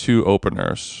 1 to 2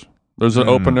 openers. There's an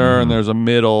opener and there's a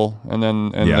middle and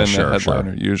then the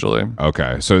headliner usually.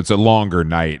 Okay, so it's a longer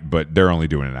night, but they're only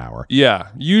doing an hour. Yeah,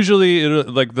 usually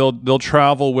they'll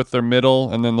travel with their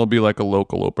middle and then there'll be like a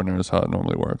local opener is how it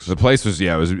normally works. The place was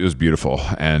it was beautiful,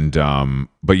 and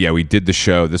but yeah, we did the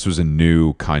show. This was a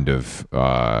new kind of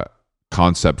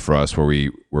concept for us where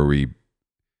we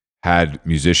had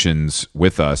musicians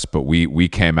with us, but we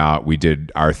came out, we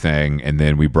did our thing, and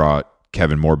then we brought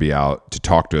Kevin Morby out to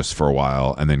talk to us for a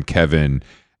while, and then Kevin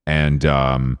and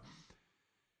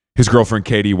his girlfriend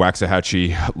Katie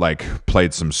Waxahachie like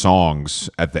played some songs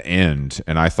at the end,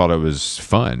 and I thought it was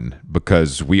fun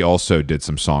because we also did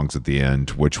some songs at the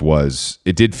end, which was,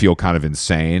 it did feel kind of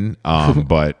insane,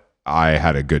 but I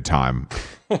had a good time.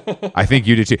 I think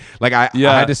you did too. Like I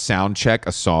had to sound check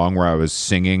a song where I was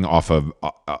singing off of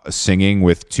singing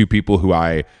with two people who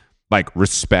I like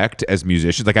respect as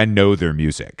musicians. Like I know their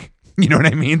music. You know what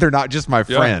I mean? They're not just my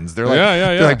friends. They're like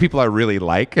they're like people I really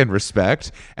like and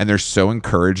respect, and they're so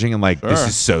encouraging and like this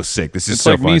is so sick. This is it's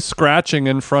so like fun. me scratching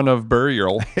in front of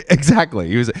Burial.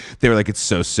 Exactly. They were like, it's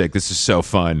so sick. This is so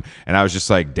fun. And I was just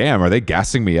like, damn, are they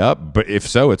gassing me up? But if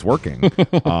so, it's working.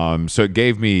 So it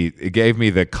gave me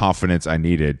the confidence I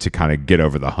needed to kind of get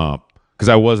over the hump because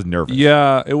I was nervous.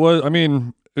 Yeah, it was. I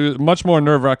mean, it was much more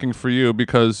nerve-wracking for you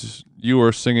because you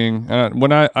were singing.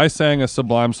 When I sang a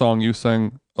Sublime song, you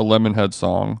sang a Lemonhead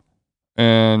song,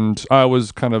 and I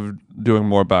was kind of doing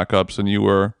more backups, and you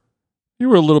were a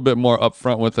little bit more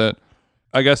upfront with it.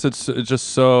 I guess it's just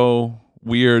so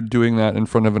weird doing that in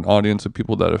front of an audience of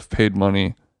people that have paid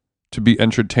money to be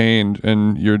entertained,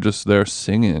 and you're just there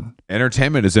singing.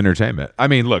 Entertainment is entertainment. I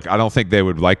mean, look, I don't think they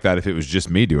would like that if it was just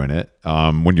me doing it.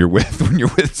 When you're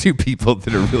with two people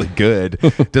that are really good,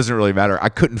 it doesn't really matter. I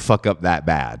couldn't fuck up that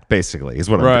bad. Basically, is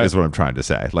what I'm trying to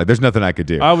say. Like, there's nothing I could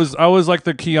do. I was like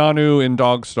the Keanu in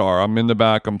Dog Star. I'm in the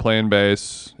back. I'm playing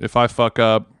bass. If I fuck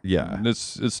up,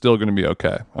 it's still going to be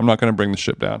okay. I'm not going to bring the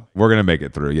ship down. We're going to make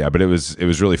it through. Yeah, but it was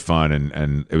really fun,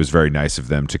 and it was very nice of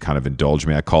them to kind of indulge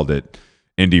me. I called it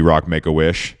indie rock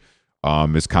Make-A-Wish.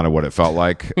 Is kind of what it felt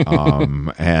like,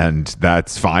 and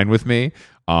that's fine with me.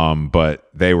 But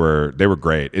they were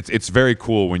great. It's very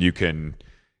cool when you can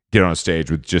get on a stage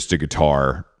with just a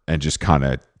guitar and just kind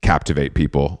of captivate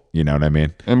people. You know what I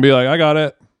mean? And be like, I got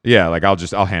it. Yeah, like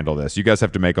I'll handle this. You guys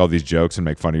have to make all these jokes and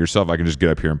make fun of yourself. I can just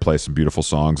get up here and play some beautiful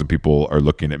songs, and people are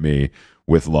looking at me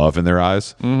with love in their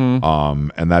eyes. Mm-hmm.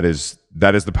 And that is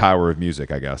the power of music,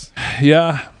 I guess.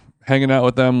 Yeah. Hanging out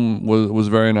with them was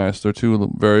very nice. They're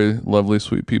two very lovely,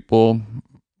 sweet people,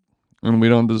 and we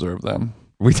don't deserve them.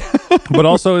 But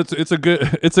also, it's a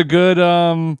good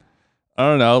I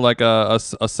don't know, like a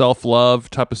self-love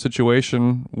type of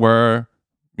situation where,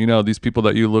 you know, these people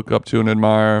that you look up to and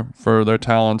admire for their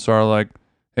talents are like,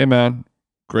 hey man,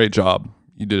 great job,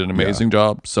 you did an amazing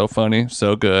job, so funny,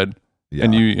 so good,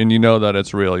 and you know that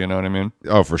it's real. You know what I mean?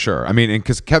 Oh, for sure. I mean,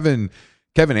 because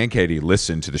Kevin and Katie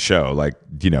listen to the show, like,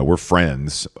 you know, we're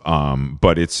friends,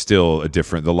 but it's still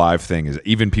the live thing is,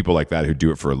 even people like that who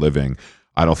do it for a living,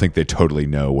 I don't think they totally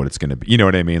know what it's going to be. You know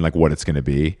what I mean? Like what it's going to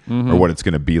be, or what it's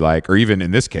going to be like, or even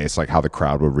in this case, like how the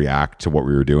crowd would react to what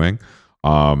we were doing.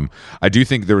 I do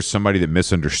think there was somebody that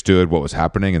misunderstood what was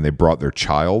happening, and they brought their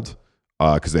child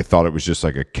because they thought it was just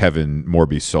like a Kevin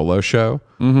Morby solo show.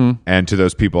 And to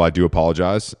those people, I do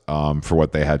apologize for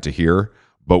what they had to hear.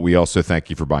 But we also thank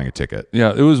you for buying a ticket.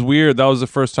 Yeah, it was weird. That was the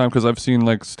first time, because I've seen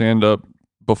like stand up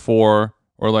before,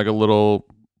 or like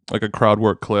a crowd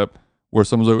work clip where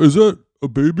someone's like, "Is that a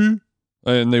baby?"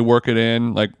 and they work it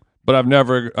in. Like, but I've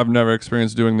never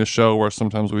experienced doing this show where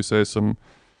sometimes we say some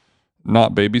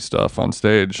not baby stuff on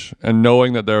stage, and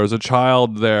knowing that there was a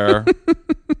child there,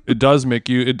 it does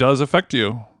affect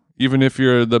you, even if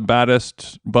you're the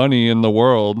baddest bunny in the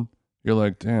world. You're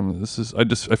like, damn,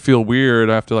 I feel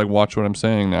weird. I have to like watch what I'm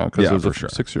saying now because there's a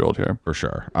 6-year-old here. For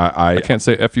sure. I can't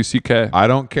say F-U-C-K. I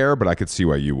don't care, but I could see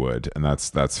why you would, and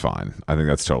that's fine. I think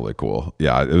that's totally cool.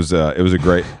 Yeah, it was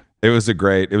a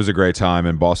great time,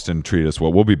 and Boston treated us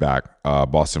well. We'll be back.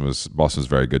 Boston was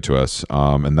very good to us.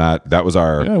 And that was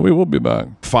our we will be back.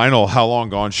 Final How Long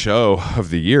Gone show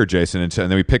of the year, Jason, and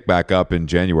then we pick back up in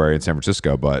January in San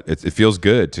Francisco. But it feels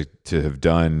good to have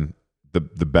done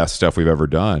the best stuff we've ever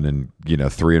done, and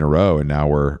 3 in a row, and now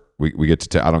we get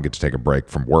to I don't get to take a break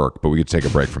from work, but we get to take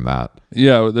a break from that.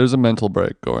 Yeah, there's a mental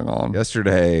break going on.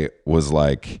 Yesterday was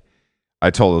like, I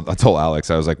told Alex,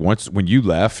 I was like, when you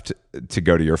left to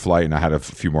go to your flight and I had a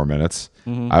few more minutes,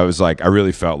 I was like, I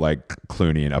really felt like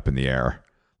Clooney and Up in the Air.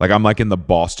 Like I'm like in the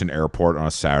Boston airport on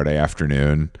a Saturday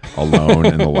afternoon alone,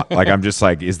 and like I'm just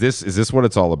like, is this what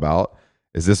it's all about?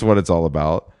 Is this what it's all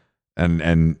about?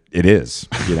 And it is,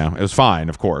 it was fine,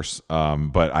 of course.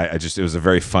 But I just, it was a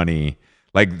very funny,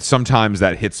 like sometimes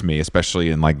that hits me, especially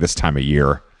in like this time of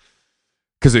year,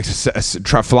 because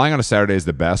flying on a Saturday is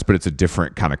the best, but it's a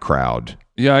different kind of crowd.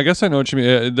 Yeah, I guess I know what you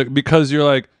mean. Because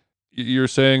you're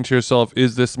saying to yourself,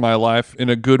 is this my life, in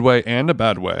a good way and a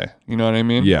bad way? You know what I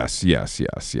mean? Yes.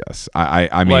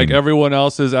 I mean, like everyone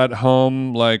else is at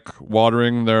home, like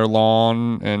watering their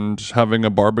lawn and having a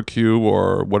barbecue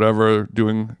or whatever,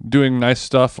 doing nice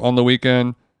stuff on the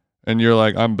weekend. And you're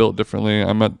like, I'm built differently.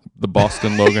 I'm at the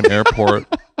Boston Logan Airport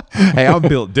Hey, I'm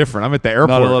built different. I'm at the airport.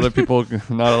 Not a lot of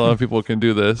people can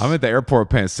do this. I'm at the airport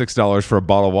paying $6 for a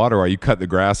bottle of water while you cut the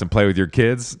grass and play with your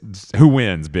kids. Who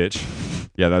wins, bitch?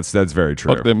 Yeah, that's very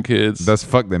true. Fuck them kids.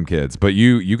 Fuck them kids. But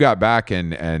you got back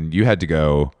and you had to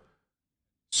go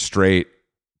straight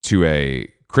to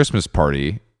a Christmas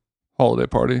party. Holiday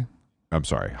party. I'm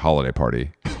sorry, holiday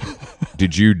party.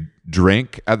 Did you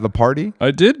drink at the party?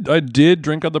 I did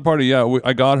drink at the party. Yeah,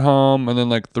 I got home and then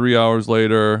like 3 hours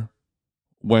later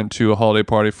went to a holiday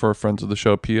party for friends of the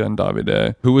show, Pia and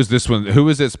Davide. Who was this one? Who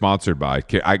was it sponsored by?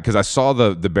 Because I saw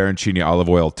the Baroncini olive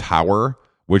oil tower,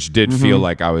 which did feel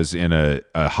like I was in a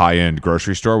high-end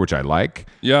grocery store, which I like.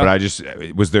 Yeah. But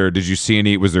did you see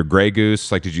any, was there Grey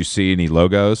Goose? Like, did you see any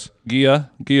logos? Gia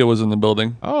was in the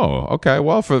building. Oh, okay.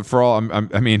 Well, for all,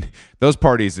 I mean, those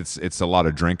parties, it's a lot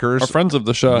of drinkers. Our friends of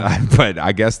the show. But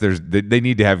I guess they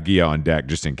need to have Gia on deck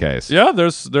just in case. Yeah,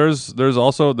 there's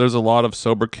also a lot of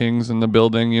sober kings in the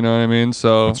building, you know what I mean?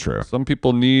 So that's true. Some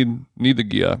people need the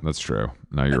Gia. That's true.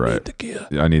 No, you're right. Need the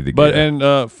Gia. I need the Gia. But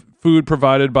and food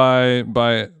provided by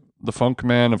the Funk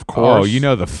Man, of course. Oh, you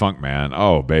know the Funk Man.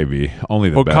 Oh, baby,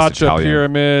 only the best Focaccia Italian.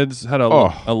 pyramids had a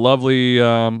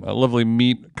lovely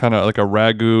meat, kind of like a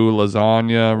ragu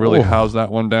lasagna. Really housed that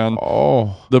one down.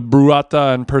 Oh, the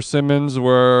burrata and persimmons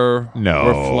were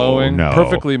flowing. No.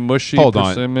 Perfectly mushy. Hold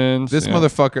persimmons. on. This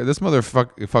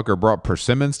motherfucker brought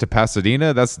persimmons to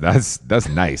Pasadena. That's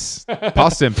nice.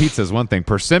 Pasta and pizza is one thing.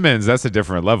 Persimmons, that's a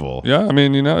different level. Yeah, I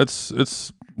mean,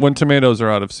 it's when tomatoes are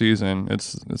out of season,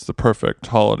 it's the perfect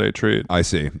holiday treat. I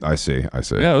see.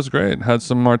 Yeah, it was great. Had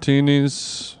some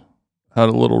martinis, had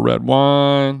a little red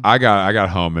wine. I got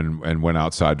home and went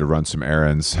outside to run some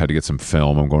errands. Had to get some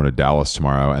film. I'm going to Dallas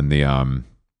tomorrow, and it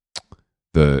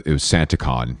was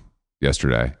SantaCon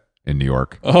yesterday in New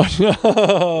York. Oh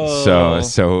no!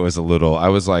 So it was a little. I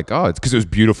was like, oh, it's because it was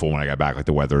beautiful when I got back. Like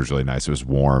the weather was really nice. It was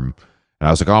warm, and I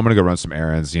was like, oh, I'm gonna go run some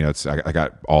errands. You know, I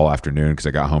got all afternoon because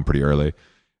I got home pretty early.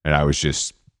 And I was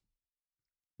just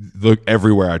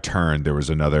everywhere I turned, there was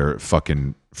another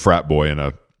fucking frat boy in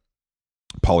a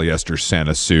polyester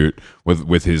Santa suit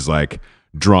with his like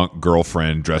drunk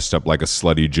girlfriend dressed up like a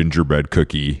slutty gingerbread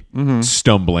cookie,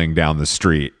 stumbling down the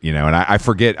street. You know, and I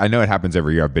forget. I know it happens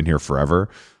every year. I've been here forever,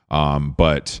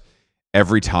 but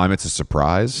every time it's a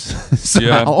surprise.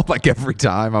 Somehow, like every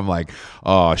time I'm like,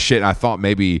 oh shit. And I thought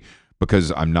maybe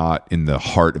because I'm not in the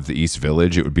heart of the East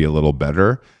Village, it would be a little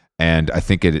better. And I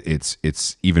think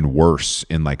it's even worse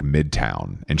in like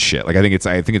Midtown and shit. Like I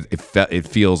think it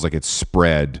feels like it's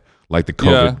spread like the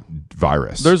COVID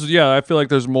virus. I feel like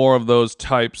there's more of those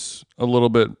types a little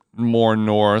bit more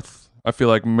north. I feel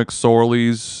like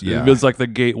McSorley's is like the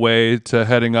gateway to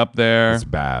heading up there. It's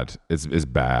bad. It's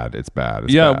bad. It's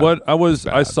bad.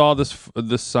 I saw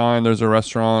this sign. There's a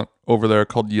restaurant over there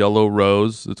called Yellow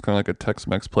Rose. It's kind of like a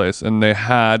Tex-Mex place, and they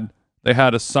had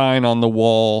a sign on the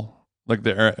wall, like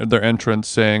their entrance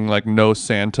saying like no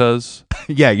Santas.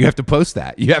 Yeah, you have to post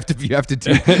that. You have to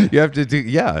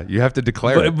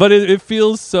declare it. But it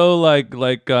feels so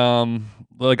like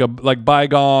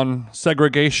bygone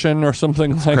segregation or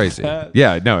something like crazy. that.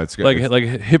 Yeah, no, it's good. Like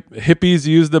hippies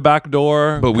use the back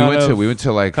door. But we went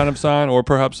to like kind of sign, or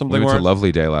perhaps something. We went to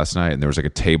Lovely Day last night, and there was like a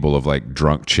table of like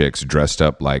drunk chicks dressed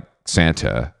up like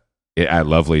Santa at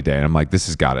Lovely Day, and I'm like, this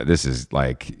is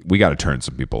like, we got to turn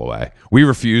some people away. We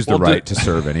refuse the right to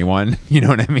serve anyone. You know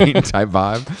what I mean? Type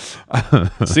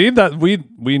vibe. See that we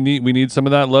need some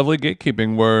of that lovely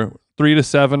gatekeeping where 3 to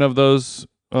 7 of those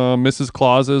Mrs.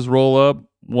 Clauses roll up.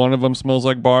 One of them smells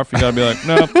like barf. You gotta be like,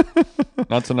 nope,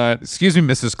 not tonight. Excuse me,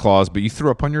 Mrs. Claus, but you threw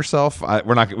up on yourself.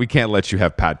 We can't let you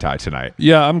have pad thai tonight.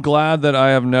 Yeah, I'm glad that I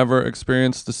have never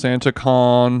experienced the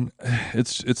SantaCon.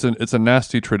 It's a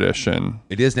nasty tradition.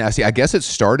 It is nasty. I guess it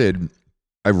started.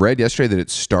 I read yesterday that it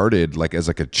started like as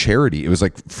like a charity. It was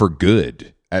like for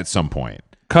good at some point.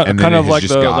 Kind of like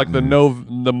the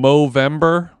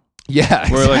Movember.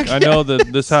 Yeah, where like I know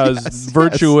that this has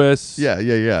virtuous. Yeah.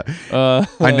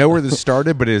 I know where this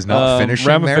started, but it is not finishing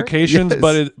ramifications.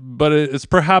 Yes. But it's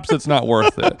perhaps it's not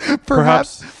worth it.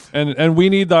 perhaps. And we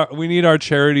need our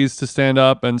charities to stand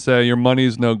up and say your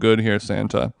money's no good here,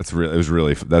 Santa. That's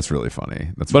really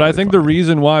funny. But I think the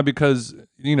reason why, because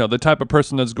you know the type of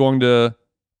person that's going to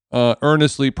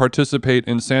earnestly participate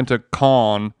in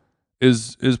SantaCon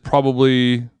is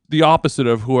probably the opposite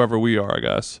of whoever we are, I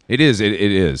guess. It is.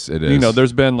 You know,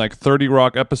 there's been like 30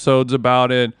 Rock episodes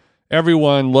about it.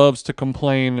 Everyone loves to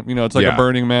complain. You know, it's like a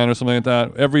Burning Man or something like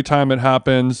that. Every time it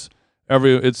happens,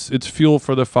 it's fuel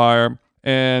for the fire.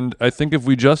 And I think if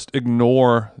we just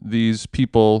ignore these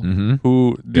people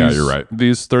you're right.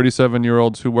 These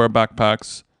 37-year-olds who wear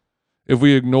backpacks, if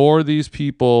we ignore these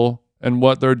people and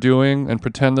what they're doing and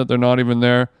pretend that they're not even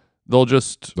there, they'll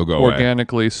go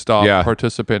organically stop Yeah.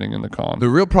 participating in the con. The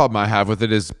real problem I have with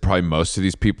it is probably most of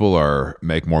these people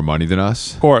make more money than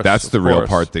us. Of course, That's the of real course.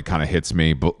 part that kind of hits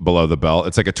me below the belt.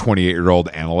 It's like a 28-year-old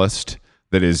analyst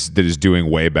that is doing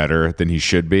way better than he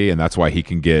should be, and that's why he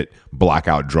can get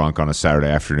blackout drunk on a Saturday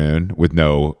afternoon with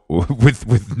no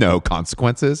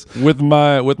consequences. With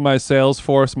my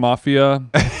Salesforce mafia,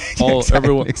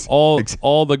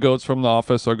 all the goats from the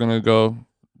office are gonna go.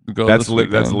 That's this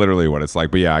weekend. that's literally what it's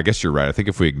like. But yeah, I guess you're right. I think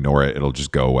if we ignore it, it'll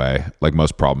just go away, like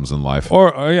most problems in life.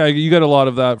 Or yeah, you get a lot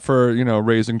of that for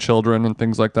raising children and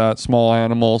things like that. Small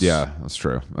animals. Yeah, that's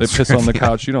true. They piss on the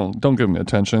couch. You don't give them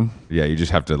attention. Yeah, you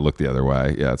just have to look the other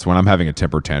way. Yeah, it's when I'm having a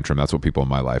temper tantrum. That's what people in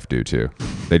my life do too.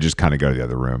 They just kind of go to the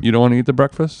other room. You don't want to eat the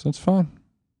breakfast? That's fine.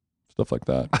 Stuff like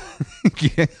that.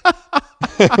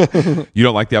 You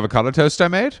don't like the avocado toast I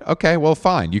made? Okay, well,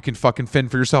 fine. You can fucking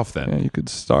fend for yourself then. Yeah, you could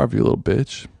starve, you little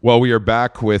bitch. Well, we are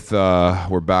back with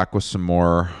some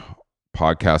more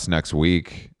podcasts next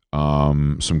week.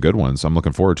 Some good ones. I'm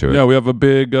looking forward to it. Yeah, we have a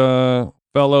big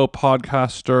fellow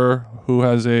podcaster who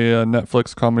has a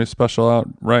Netflix comedy special out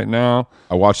right now.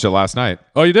 I watched it last night.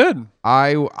 Oh, you did?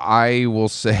 I will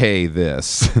say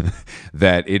this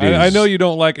that it is. I know you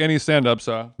don't like any stand-up,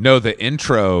 so No, the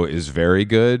intro is very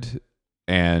good,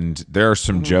 and there are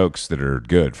some jokes that are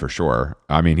good for sure.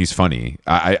 I mean, he's funny.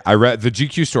 I read the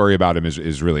GQ story about him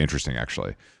is really interesting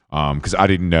actually, because I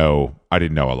didn't know a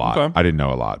lot. Okay. I didn't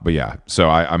know a lot, but yeah. So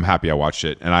I'm happy I watched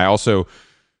it, and I also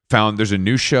found there's a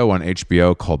new show on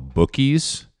HBO called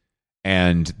Bookies,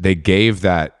 and they gave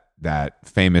that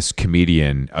famous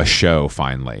comedian a show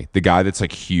finally. The guy that's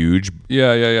like huge.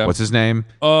 Yeah. What's his name?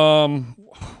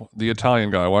 The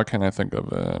Italian guy. Why can't I think of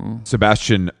him?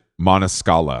 Sebastian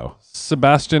Maniscalco.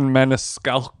 Sebastian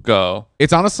Maniscalco.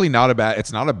 It's honestly not a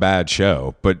bad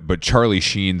show, but Charlie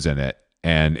Sheen's in it,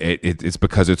 and it's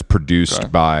because it's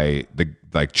produced by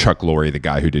Chuck Lorre, the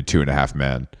guy who did 2.5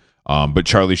 Men. But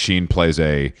Charlie Sheen plays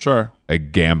a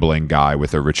gambling guy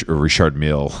with a Richard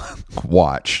Mille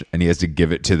watch, and he has to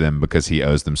give it to them because he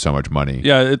owes them so much money.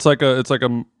 Yeah, it's like a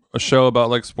show about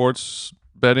like sports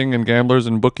betting and gamblers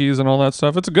and bookies and all that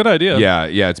stuff. It's a good idea.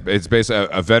 Yeah. It's basically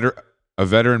a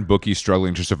veteran bookie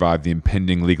struggling to survive the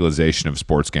impending legalization of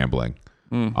sports gambling.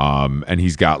 And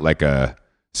he's got like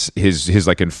his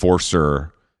like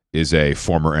enforcer is a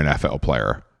former NFL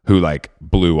player who like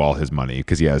blew all his money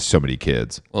because he has so many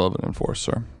kids. Love an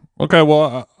enforcer. Okay,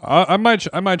 well, I might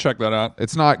check that out.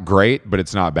 It's not great, but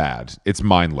it's not bad. It's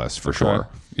mindless for sure.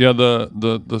 Yeah,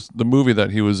 the movie that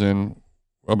he was in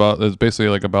is basically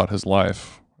like about his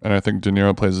life, and I think De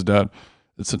Niro plays his dad.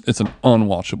 It's an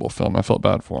unwatchable film. I felt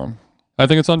bad for him. I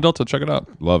think it's on Delta. Check it out.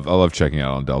 I love checking it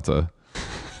out on Delta.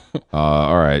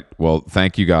 All right. Well,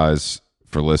 thank you guys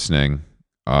for listening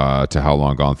to How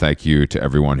Long Gone. Thank you to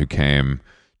everyone who came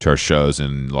to our shows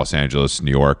in Los Angeles, New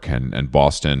York, and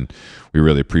Boston. We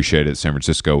really appreciate it. San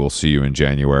Francisco, we'll see you in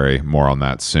January. More on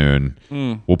that soon.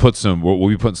 We'll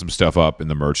be putting some stuff up in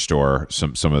the merch store.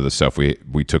 Some of the stuff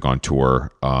we took on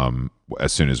tour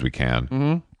as soon as we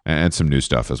can, and some new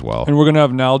stuff as well. And we're gonna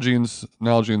have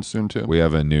Nalgene's soon too. We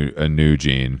have a new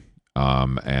gene.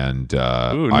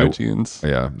 New jeans.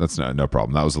 Yeah, that's no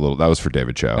problem. That was for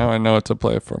David Cho. Now I know what to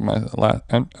play for my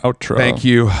outro.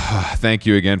 Thank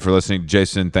you again for listening,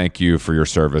 Jason. Thank you for your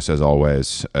service as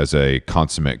always, as a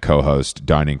consummate co-host,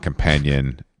 dining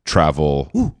companion,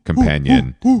 travel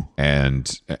companion,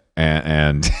 and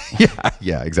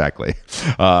yeah, exactly.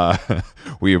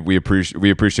 We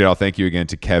appreciate it all. Thank you again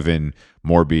to Kevin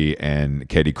Morby and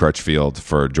Katie Crutchfield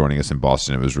for joining us in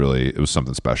Boston. It was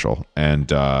something special. And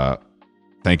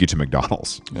thank you to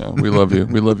McDonald's. Yeah, we love you.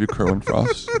 We love you, Kerwin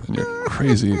Frost, and your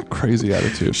crazy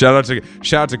attitude. Shout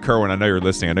out to Kerwin. I know you're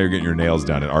listening. I know you're getting your nails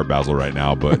done at Art Basel right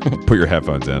now, but put your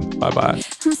headphones in. Bye. I'm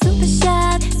super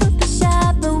shy.